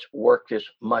poets work this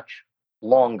much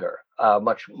longer,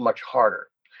 much harder.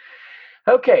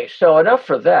 Okay, so enough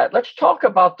for that. Let's talk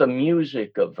about the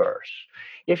music of verse.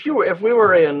 If we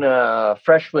were in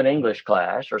freshman English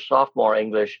class or sophomore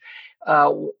English,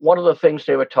 one of the things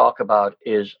they would talk about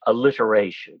is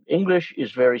alliteration. English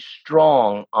is very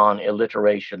strong on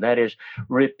alliteration. That is,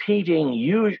 repeating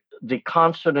the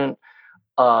consonant,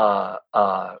 uh,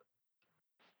 uh,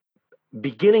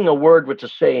 beginning a word with the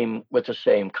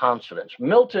same consonants.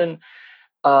 Milton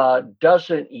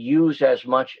doesn't use as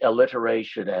much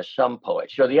alliteration as some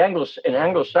poets. So in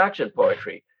Anglo-Saxon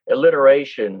poetry,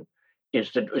 alliteration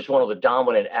is one of the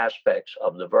dominant aspects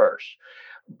of the verse.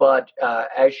 But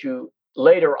as you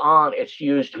later on, it's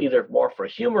used either more for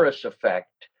humorous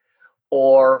effect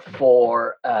or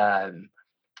for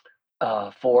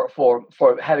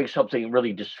having something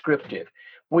really descriptive.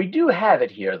 We do have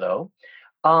it here, though.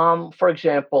 For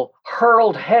example,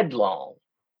 hurled headlong.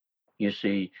 You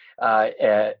see,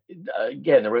 again,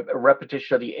 the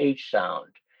repetition of the H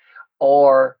sound,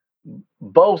 or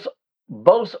both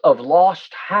both of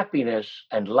lost happiness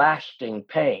and lasting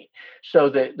pain. So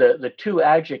the two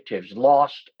adjectives,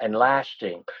 lost and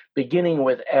lasting, beginning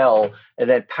with L, and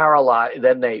then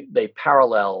they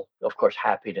parallel, of course,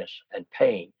 happiness and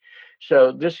pain.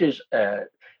 So this is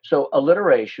so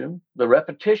alliteration, the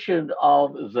repetition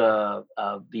of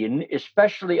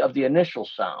especially of the initial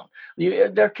sound.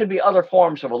 There can be other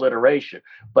forms of alliteration,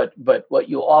 but what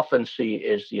you often see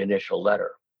is the initial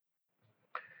letter.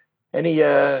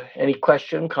 Any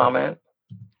question, comment?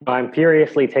 I'm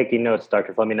furiously taking notes,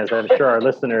 Dr. Fleming, as I'm sure our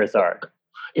listeners are.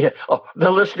 Yeah, the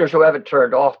listeners who haven't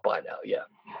turned off by now, yeah.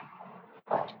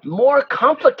 More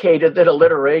complicated than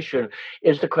alliteration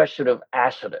is the question of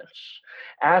assonance.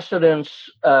 Assonance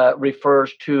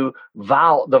refers to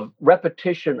the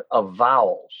repetition of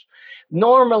vowels.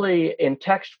 Normally, in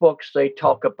textbooks, they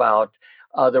talk about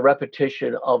the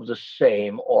repetition of the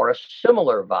same or a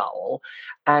similar vowel.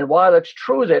 And while it's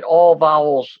true that all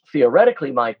vowels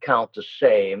theoretically might count the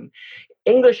same,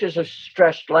 English is a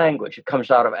stressed language. It comes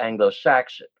out of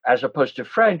Anglo-Saxon, as opposed to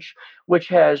French, which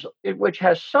has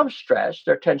some stress.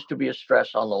 There tends to be a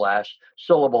stress on the last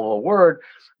syllable of a word,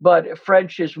 but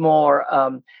French is more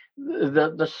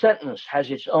the sentence has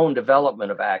its own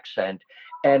development of accent,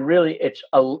 and really it's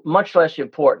much less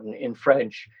important in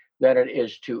French than it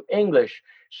is to English.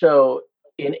 So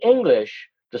in English,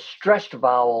 the stressed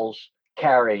vowels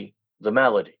carry the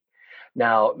melody.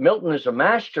 Now, Milton is a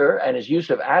master, and his use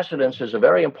of assonance is a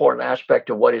very important aspect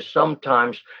of what is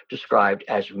sometimes described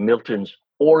as Milton's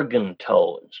organ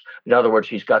tones. In other words,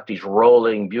 he's got these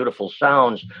rolling, beautiful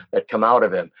sounds that come out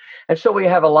of him. And so we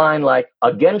have a line like,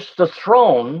 against the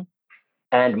throne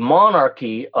and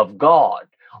monarchy of God.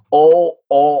 Oh,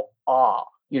 oh, ah.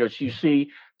 So you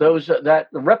see those that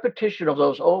the repetition of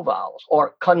those O vowels,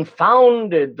 or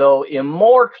confounded though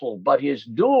immortal, but his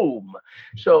doom.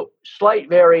 So slight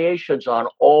variations on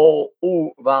O,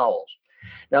 U vowels.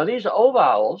 Now these O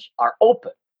vowels are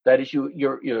open. That is,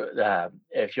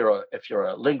 if you're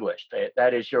a linguist,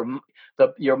 that is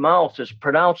your mouth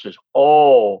pronounces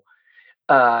O,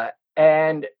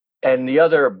 and the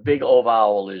other big O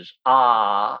vowel is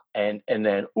ah, and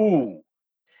then U,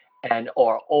 and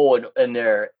or O, and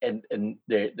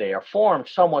they are formed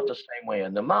somewhat the same way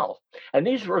in the mouth. And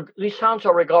these sounds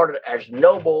are regarded as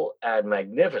noble and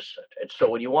magnificent. And so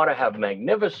when you want to have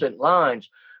magnificent lines,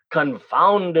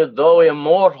 confounded though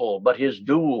immortal, but his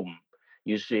doom,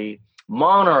 you see,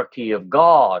 monarchy of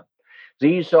God.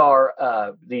 These are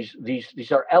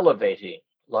elevating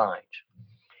lines.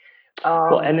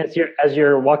 Well, and as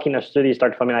you're walking us through these,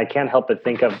 Dr. Fleming, I can't help but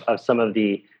think of some of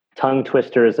the tongue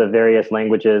twisters of various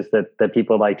languages that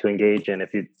people like to engage in.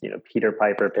 If Peter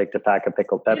Piper picked a pack of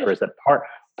pickled peppers, yes. That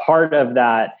part of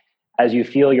that, as you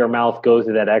feel your mouth go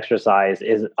through that exercise,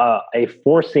 is a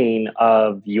forcing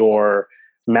of your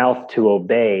mouth to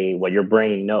obey what your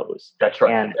brain knows. That's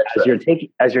right. And as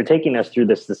you're taking us through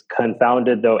this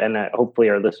confounded though, and hopefully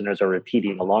our listeners are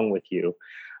repeating along with you.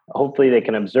 Hopefully they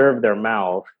can observe their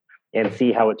mouth and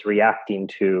see how it's reacting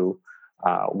to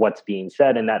what's being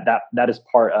said, and that is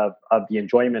part of the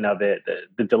enjoyment of it,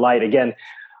 the delight. Again,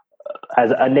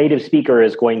 as a native speaker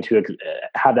is going to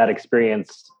have that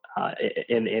experience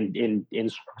in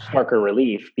starker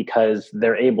relief, because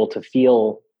they're able to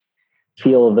feel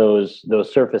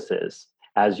those surfaces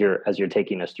as you're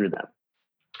taking us through them.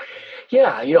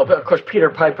 Yeah, but of course, Peter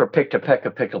Piper picked a peck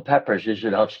of pickled peppers is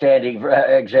an outstanding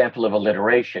example of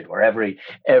alliteration, where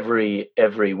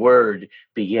every word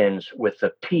begins with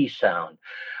the P sound.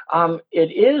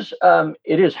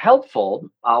 It is helpful.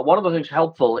 One of the things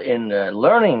helpful in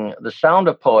learning the sound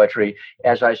of poetry,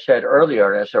 as I said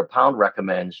earlier, as Sir Pound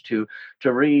recommends, to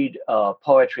read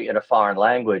poetry in a foreign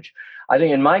language. I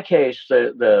think in my case,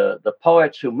 the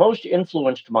poets who most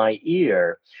influenced my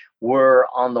ear were,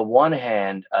 on the one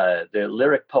hand, the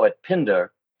lyric poet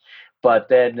Pindar, but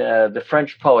then the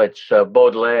French poets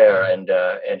Baudelaire and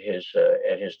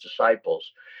his disciples.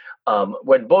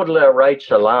 When Baudelaire writes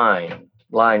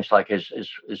lines like his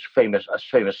famous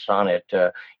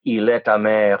sonnet, Il est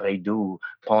amer et doux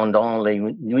pendant les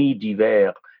nuits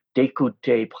d'hiver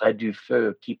d'écouter près du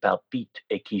feu qui palpite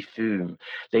et qui fume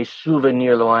les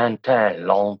souvenirs lointains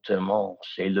lentement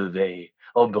s'élever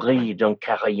au bruit d'un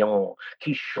carillon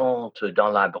qui chante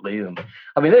dans la brume.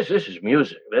 I mean, this is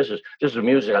music. This is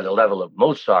music at the level of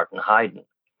Mozart and Haydn.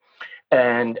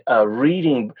 And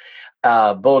reading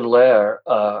Baudelaire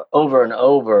over and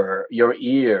over, your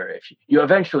ear, if you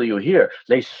eventually you hear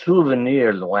les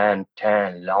souvenirs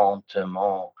lointains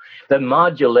lentement, the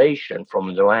modulation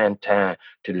from lointain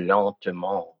to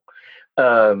lentement.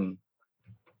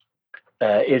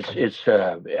 It's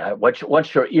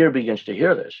once your ear begins to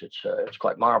hear this, it's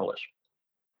quite marvelous.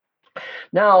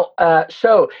 Now,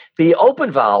 so the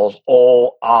open vowels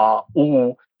o, a,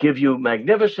 u give you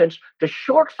magnificence. The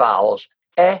short vowels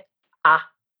e, a,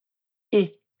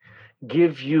 I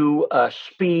give you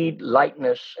speed,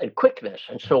 lightness, and quickness.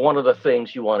 And so one of the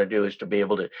things you want to do is to be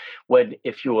able to,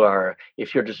 if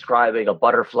you're describing a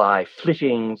butterfly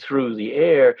flitting through the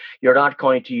air, you're not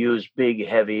going to use big,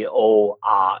 heavy o,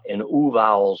 a, and u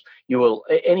vowels. You will,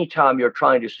 anytime you're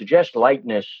trying to suggest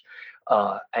lightness,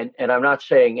 and I'm not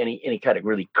saying any kind of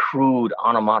really crude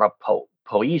onomatopoesis.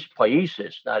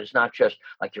 It's not just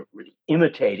like you're really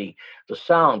imitating the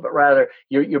sound, but rather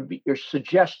you're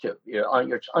suggestive.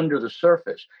 It's under the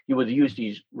surface. You would use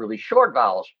these really short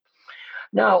vowels.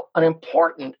 Now, an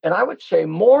important, and I would say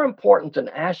more important than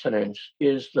assonance,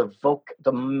 is the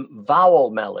vowel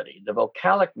melody, the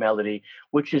vocalic melody,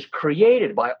 which is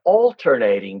created by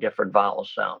alternating different vowel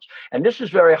sounds. And this is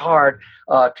very hard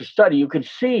to study. You can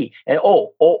see an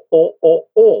or o,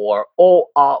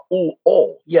 a, u,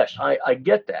 o. Yes, I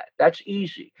get that. That's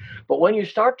easy. But when you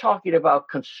start talking about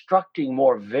constructing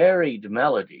more varied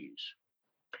melodies,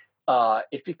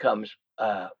 it becomes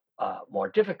more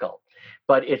difficult.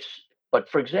 But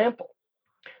for example,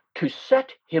 to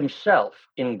set himself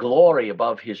in glory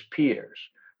above his peers,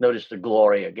 notice the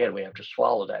glory again, we have to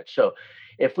swallow that. So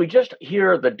if we just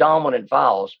hear the dominant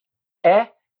vowels, e,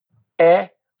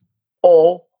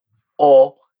 o,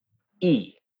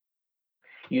 e.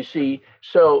 You see,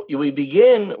 so we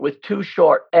begin with two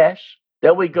short s,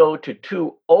 then we go to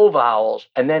two o vowels,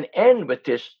 and then end with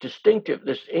this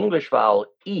English vowel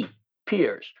e,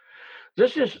 peers.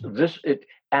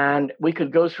 And we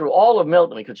could go through all of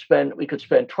Milton. We could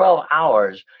spend 12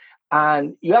 hours,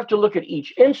 and you have to look at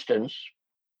each instance.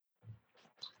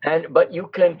 But you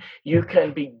can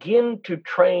begin to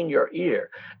train your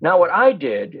ear. Now, what I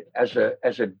did as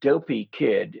a dopey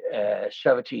kid,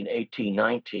 17, 18,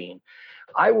 19,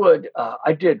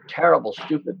 I did terrible,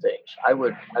 stupid things. I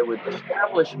would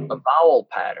establish a vowel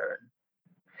pattern,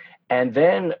 and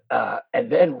then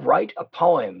write a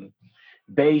poem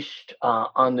based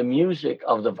on the music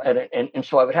of and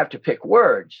so I would have to pick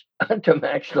words to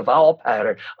match the vowel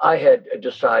pattern I had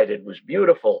decided was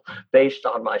beautiful based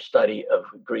on my study of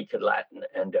Greek and Latin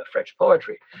and French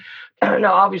poetry.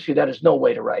 Now, obviously, that is no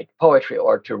way to write poetry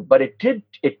but it did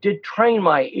train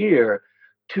my ear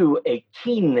to a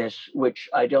keenness which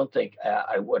I don't think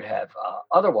I would have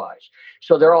otherwise.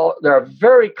 So there are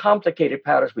very complicated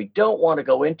patterns. We don't want to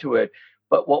go into it,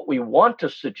 but what we want to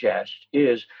suggest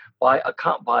is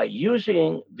by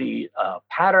using the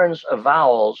patterns of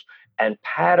vowels and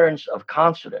patterns of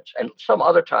consonants, and some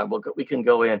other time we can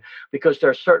go in, because there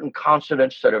are certain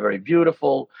consonants that are very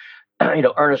beautiful.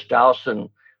 Ernest Dowson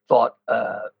thought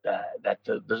that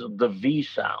the V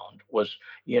sound was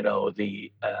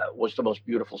was the most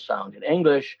beautiful sound in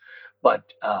English,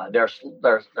 but there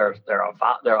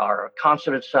are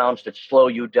consonant sounds that slow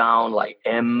you down, like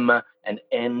M and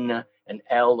N and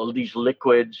L, these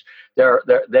liquids.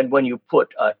 Then when you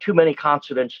put too many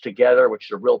consonants together, which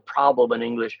is a real problem in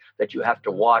English that you have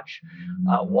to watch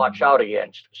out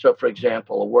against. So, for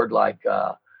example, a word like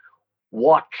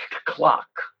watched clock.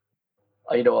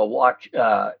 A watch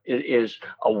is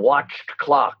a watched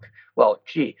clock. Well,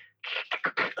 gee,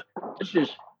 this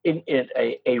is in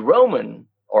a Roman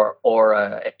or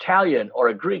Italian or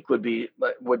a Greek would be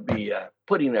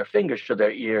putting their fingers to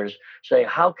their ears, saying,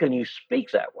 "How can you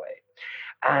speak that way?"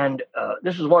 And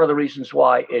this is one of the reasons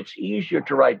why it's easier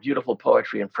to write beautiful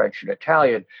poetry in French and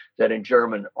Italian than in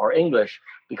German or English,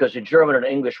 because in German and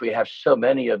English we have so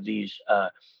many of these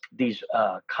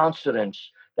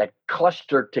consonants that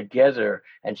cluster together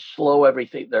and slow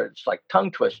everything. It's like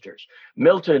tongue twisters.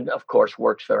 Milton, of course,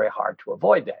 works very hard to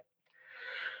avoid that.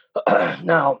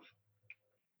 Now,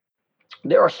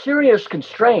 there are serious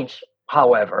constraints.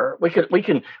 However, we could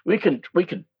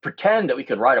pretend that we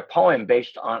could write a poem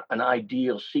based on an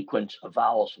ideal sequence of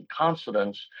vowels and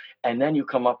consonants, and then you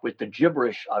come up with the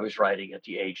gibberish I was writing at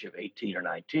the age of 18 or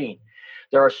 19.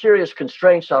 There are serious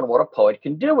constraints on what a poet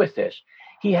can do with this.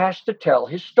 He has to tell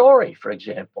his story, for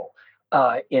example,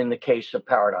 in the case of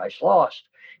Paradise Lost.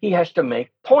 He has to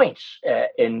make points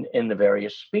in the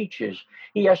various speeches.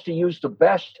 He has to use the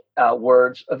best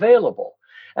words available.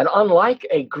 And unlike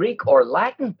a Greek or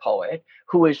Latin poet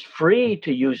who is free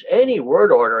to use any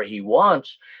word order he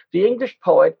wants, the English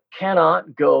poet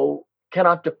cannot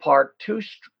depart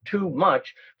too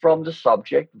much from the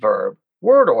subject verb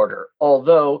word order.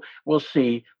 Although we'll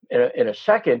see in a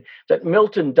second that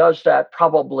Milton does that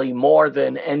probably more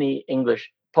than any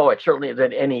English poet, certainly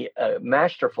than any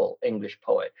masterful English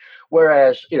poet.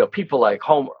 Whereas, people like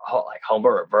Homer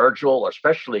or Virgil, or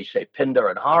especially say Pindar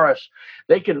and Horace,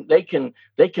 they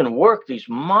can work these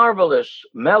marvelous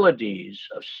melodies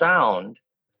of sound,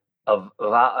 of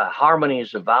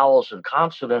harmonies of vowels and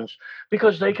consonants,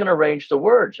 because they can arrange the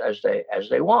words as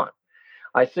they want.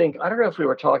 I don't know if we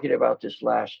were talking about this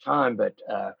last time, but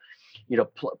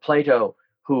Plato,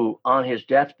 who on his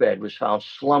deathbed was found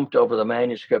slumped over the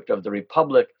manuscript of the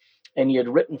Republic, and he had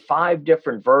written 5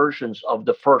 different versions of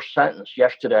the first sentence.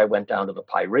 Yesterday, I went down to the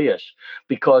Piraeus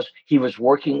because he was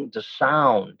working the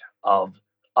sound of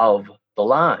the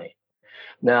line.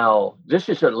 Now, this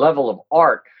is a level of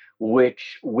art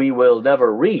which we will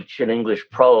never reach in English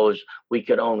prose. We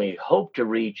can only hope to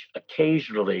reach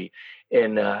occasionally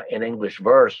in English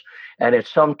verse, and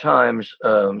it's sometimes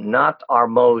not our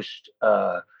most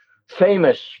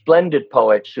famous, splendid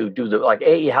poets who do like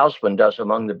A.E. Housman does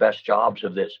among the best jobs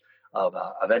of this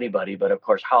of anybody. But of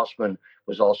course, Housman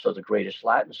was also the greatest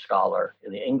Latin scholar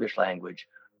in the English language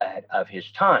of his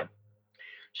time.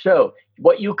 So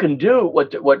what you can do,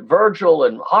 what Virgil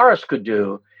and Horace could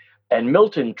do, and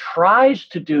Milton tries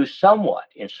to do somewhat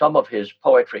in some of his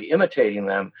poetry, imitating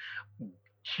them,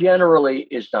 generally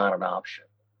is not an option.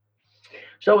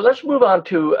 So let's move on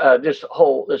to this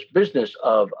business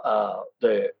of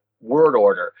the word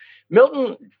order.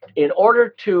 Milton, in order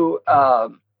to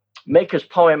make his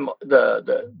poem,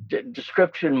 the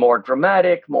description more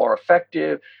dramatic, more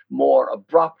effective, more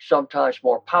abrupt, sometimes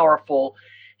more powerful,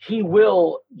 he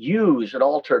will use an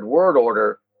altered word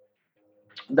order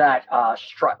that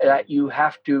you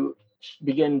have to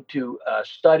begin to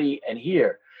study and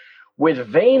hear. With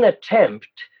vain attempt,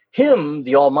 him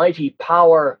the almighty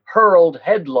power hurled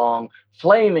headlong,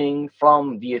 flaming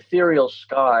from the ethereal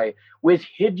sky, with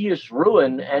hideous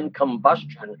ruin and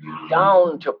combustion,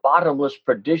 down to bottomless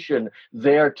perdition,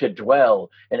 there to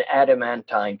dwell in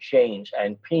adamantine chains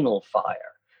and penal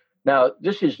fire. Now,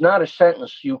 this is not a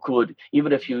sentence you could,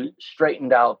 even if you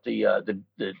straightened out the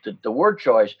word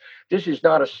choice, this is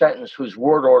not a sentence whose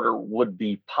word order would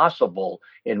be possible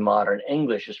in modern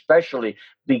English, especially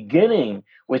beginning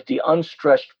with the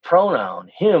unstressed pronoun,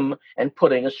 him, and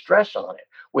putting a stress on it.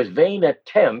 With vain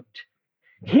attempt,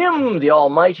 him the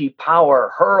almighty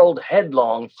power hurled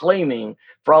headlong, flaming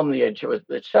from the edge,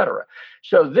 etc.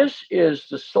 So this is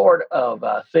the sort of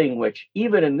thing which,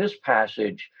 even in this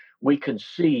passage, we can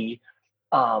see.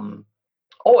 And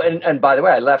by the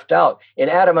way, I left out in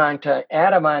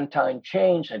adamantine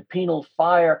chains and penal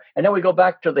fire, and then we go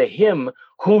back to the him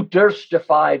who durst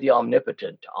defy the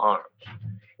omnipotent to arms.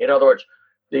 In other words,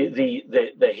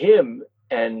 the him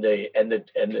and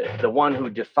the one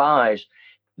who defies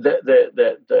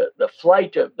the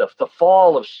flight of the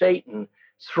fall of Satan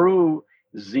through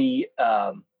the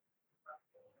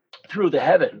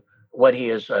heaven when he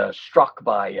is struck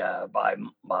by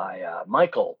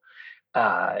Michael.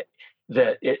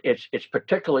 It's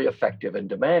particularly effective and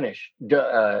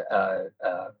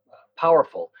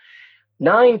powerful.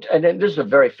 And then this is a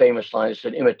very famous line. It's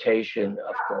an imitation,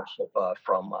 of course,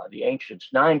 from the ancients.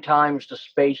 9 times the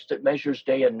space that measures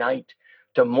day and night,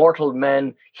 to mortal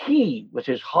men he with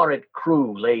his horrid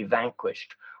crew lay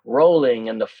vanquished, rolling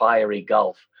in the fiery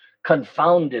gulf,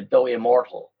 confounded though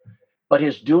immortal. But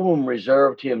his doom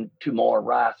reserved him to more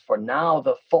wrath, for now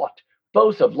the thought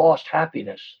both of lost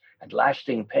happiness and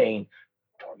lasting pain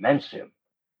torments him.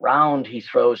 Round he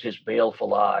throws his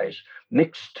baleful eyes,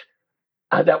 mixed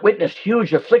that witnessed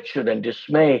huge affliction and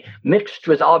dismay, mixed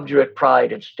with obdurate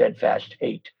pride and steadfast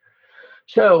hate.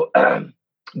 So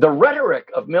the rhetoric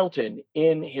of Milton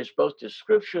in his both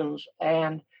descriptions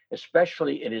and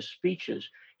especially in his speeches,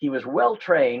 he was well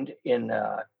trained in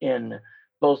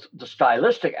both the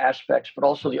stylistic aspects, but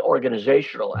also the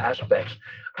organizational aspects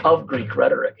of Greek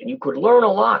rhetoric. And you could learn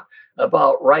a lot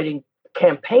about writing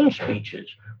campaign speeches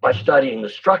by studying the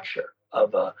structure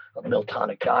of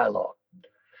Miltonic dialogue.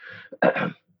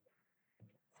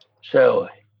 So,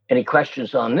 any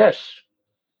questions on this?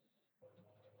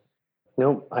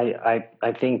 No, I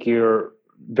think you're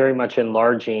very much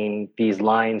enlarging these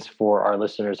lines for our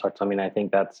listeners, Dr. I mean, I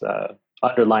think that's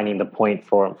underlining the point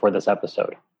for this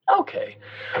episode. Okay.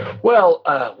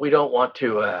 Well, we don't want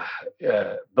to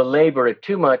belabor it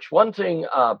too much. One thing,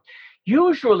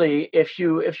 usually, if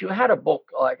you had a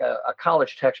book like a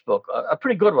college textbook, a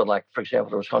pretty good one, like for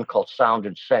example, there was one called Sound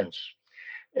and Sense,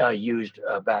 used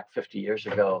back 50 years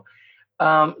ago.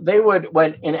 They would,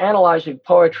 when in analyzing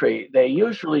poetry, they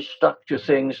usually stuck to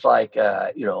things like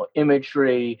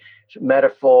imagery,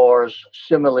 metaphors,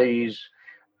 similes,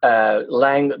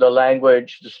 the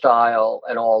language, the style,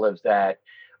 and all of that.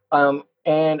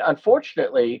 And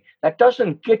unfortunately, that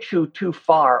doesn't get you too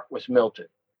far with Milton.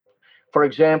 For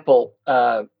example,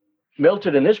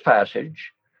 Milton in this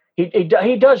passage, he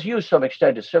does use some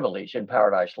extended similes in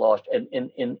Paradise Lost and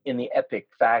in the epic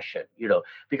fashion,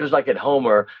 because like in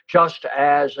Homer, just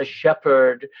as a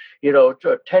shepherd,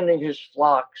 tending his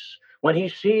flocks, when he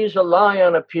sees a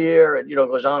lion appear, and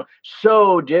goes on,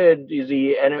 so did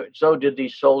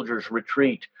these soldiers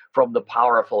retreat from the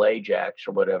powerful Ajax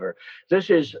or whatever. This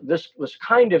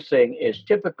kind of thing is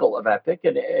typical of epic,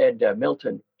 and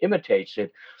Milton imitates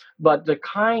it. But the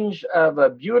kinds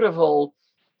of beautiful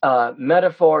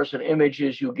metaphors and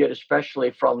images you get,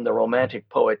 especially from the Romantic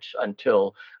poets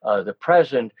until the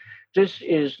present, this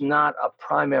is not a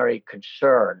primary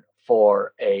concern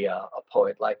for a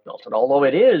poet like Milton, although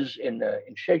it is in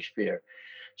Shakespeare.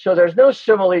 So there's no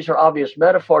similes or obvious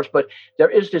metaphors, but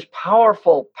there is this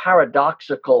powerful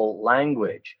paradoxical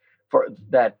language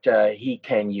that he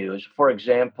can use. For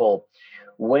example,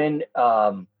 when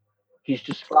he's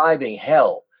describing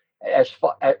hell, as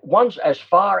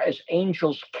far as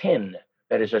angels kin,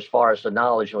 that is, as far as the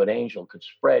knowledge of an angel could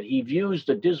spread, he views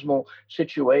the dismal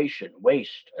situation,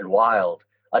 waste and wild,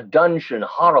 a dungeon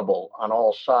horrible on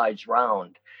all sides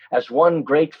round, as one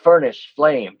great furnace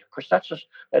flamed. Of course,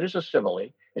 that is a simile.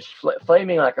 It's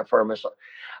flaming like a furnace.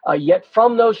 Yet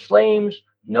from those flames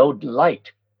no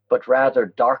light, but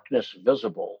rather darkness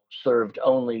visible, served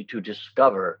only to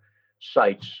discover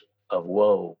sights of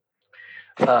woe.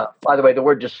 By the way, the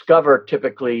word discover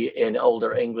typically in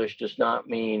older English does not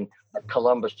mean that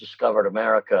Columbus discovered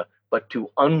America, but to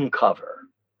uncover,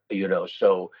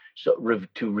 to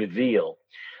reveal.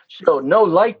 So no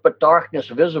light but darkness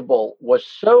visible was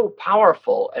so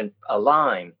powerful and a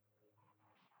line,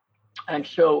 and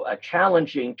so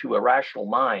challenging to a rational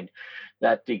mind,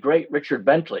 that the great Richard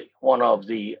Bentley, one of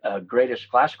the greatest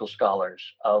classical scholars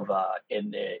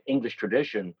in the English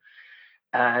tradition,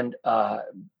 and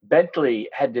Bentley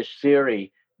had this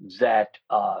theory that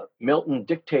Milton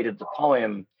dictated the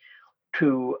poem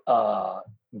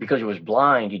because he was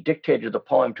blind, he dictated the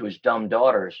poem to his dumb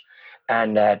daughters,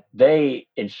 and that they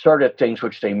inserted things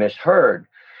which they misheard.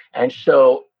 And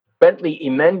so Bentley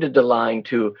amended the line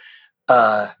to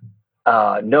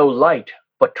no light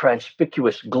but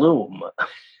conspicuous gloom,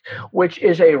 which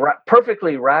is a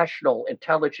perfectly rational,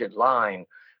 intelligent line,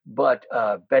 but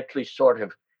Bentley sort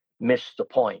of missed the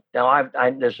point. Now,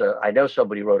 I know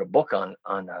somebody wrote a book on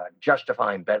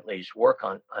justifying Bentley's work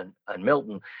on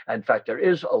Milton. In fact, there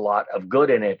is a lot of good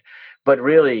in it, but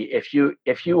really, if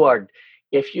you are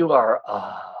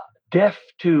deaf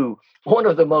to one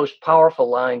of the most powerful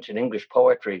lines in English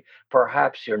poetry,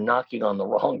 perhaps you're knocking on the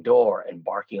wrong door and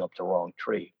barking up the wrong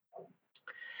tree.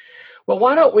 Well,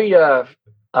 why don't we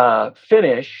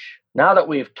finish now that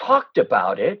we've talked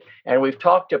about it, and we've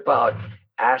talked about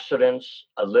assonance,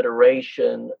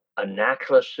 alliteration,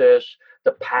 anaclasis,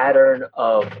 the pattern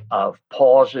of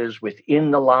pauses within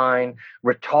the line,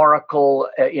 rhetorical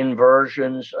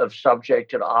inversions of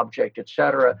subject and object,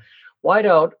 etc. Why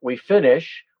don't we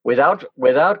finish without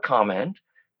comment,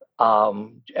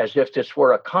 as if this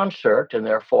were a concert, and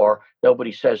therefore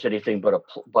nobody says anything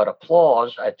but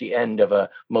applause at the end of a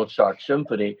Mozart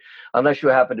symphony, unless you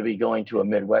happen to be going to a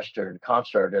Midwestern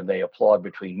concert and they applaud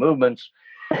between movements.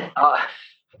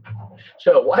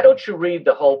 So why don't you read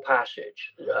the whole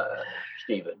passage,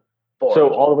 Stephen? So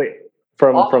all the way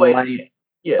from line,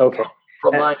 yeah, okay,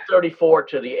 from line 34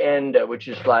 to the end, which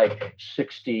is like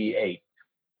 68.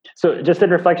 So just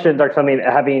in reflection, Dr. Fleming,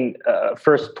 having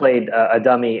first played a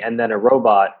dummy and then a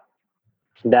robot,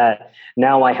 that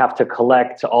now I have to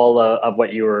collect all of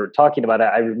what you were talking about.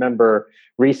 I remember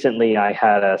recently I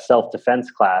had a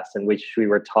self-defense class in which we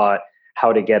were taught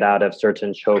how to get out of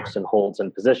certain chokes and holds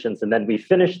and positions. And then we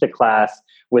finished the class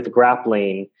with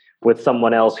grappling with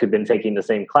someone else who'd been taking the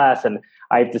same class. And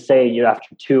I have to say,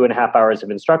 after 2.5 hours of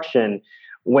instruction,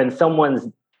 when someone's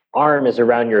arm is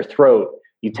around your throat,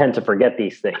 you tend to forget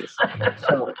these things.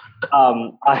 So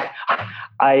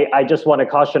I just want to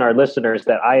caution our listeners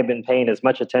that I have been paying as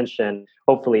much attention,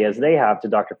 hopefully, as they have to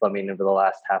Dr. Fleming over the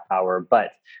last half hour.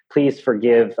 But please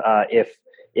forgive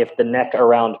if the neck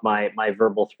around my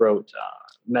verbal throat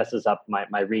messes up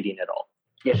my reading at all.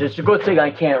 Yes, it's a good thing I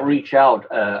can't reach out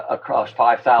across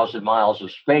 5,000 miles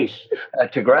of space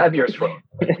to grab your throat.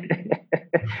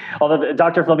 Although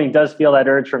Dr. Fleming does feel that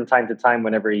urge from time to time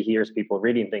whenever he hears people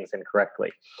reading things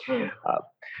incorrectly,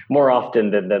 more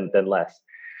often than less.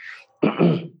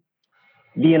 The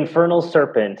infernal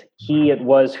serpent, he it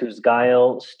was whose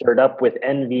guile, stirred up with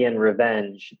envy and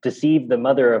revenge, deceived the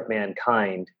mother of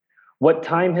mankind. What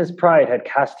time his pride had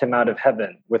cast him out of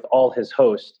heaven with all his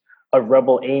host of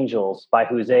rebel angels, by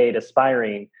whose aid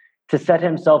aspiring to set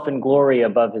himself in glory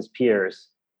above his peers.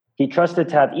 He trusted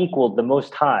to have equaled the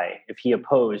Most High if he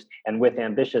opposed, and with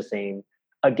ambitious aim,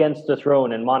 against the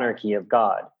throne and monarchy of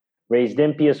God, raised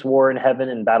impious war in heaven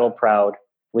and battle proud,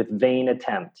 with vain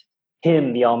attempt.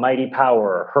 Him the almighty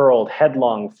power hurled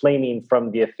headlong flaming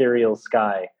from the ethereal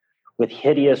sky, with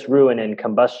hideous ruin and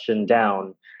combustion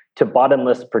down to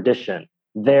bottomless perdition,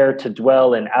 there to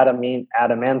dwell in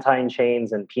adamantine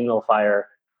chains and penal fire,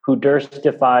 who durst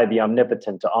defy the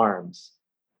omnipotent to arms.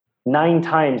 9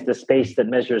 times the space that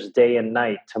measures day and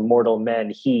night to mortal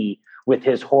men, he, with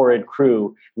his horrid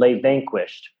crew, lay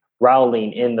vanquished,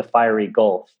 rowling in the fiery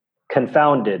gulf,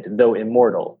 confounded, though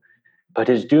immortal. But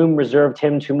his doom reserved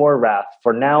him to more wrath,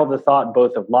 for now the thought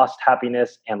both of lost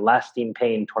happiness and lasting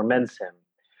pain torments him.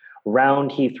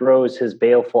 Round he throws his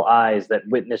baleful eyes that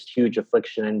witnessed huge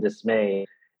affliction and dismay,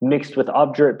 mixed with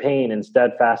obdurate pain and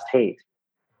steadfast hate.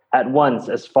 At once,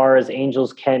 as far as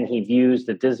angels ken, he views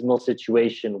the dismal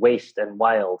situation waste and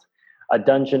wild, a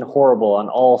dungeon horrible on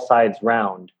all sides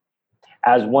round.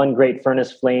 As one great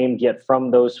furnace flamed, yet from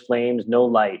those flames no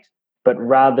light, but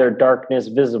rather darkness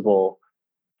visible,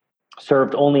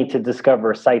 served only to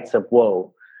discover sights of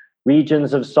woe.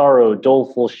 Regions of sorrow,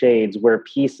 doleful shades, where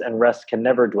peace and rest can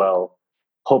never dwell.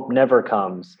 Hope never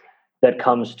comes, that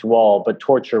comes to all, but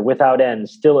torture without end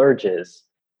still urges,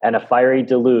 and a fiery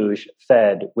deluge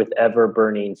fed with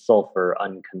ever-burning sulfur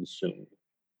unconsumed.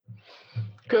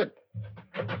 Good.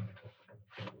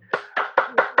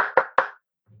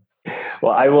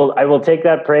 Well, I will take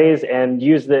that praise and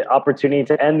use the opportunity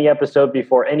to end the episode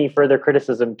before any further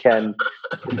criticism can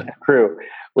accrue.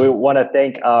 We want to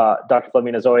thank Dr.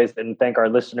 Fleming, as always, and thank our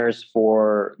listeners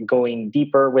for going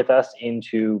deeper with us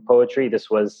into poetry. This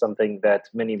was something that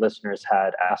many listeners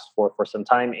had asked for some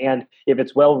time. And if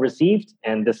it's well received,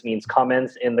 and this means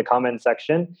comments in the comment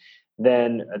section,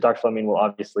 then Dr. Fleming will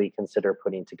obviously consider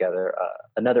putting together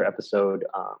another episode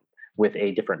with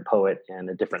a different poet and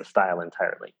a different style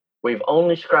entirely. We've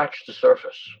only scratched the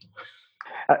surface.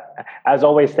 As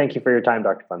always, thank you for your time,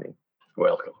 Dr. Fleming.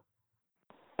 Welcome.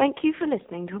 Thank you for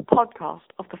listening to a podcast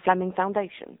of the Fleming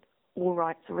Foundation. All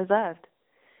rights are reserved.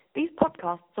 These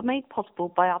podcasts are made possible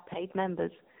by our paid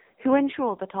members, who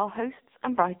ensure that our hosts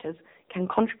and writers can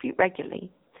contribute regularly,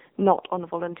 not on a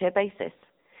volunteer basis.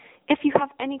 If you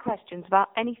have any questions about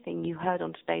anything you heard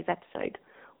on today's episode,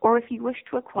 or if you wish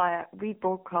to acquire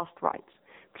rebroadcast rights,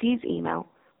 please email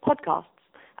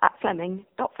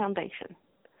podcasts@fleming.foundation.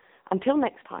 Until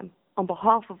next time, on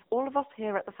behalf of all of us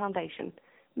here at the Foundation,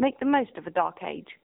 make the most of a dark age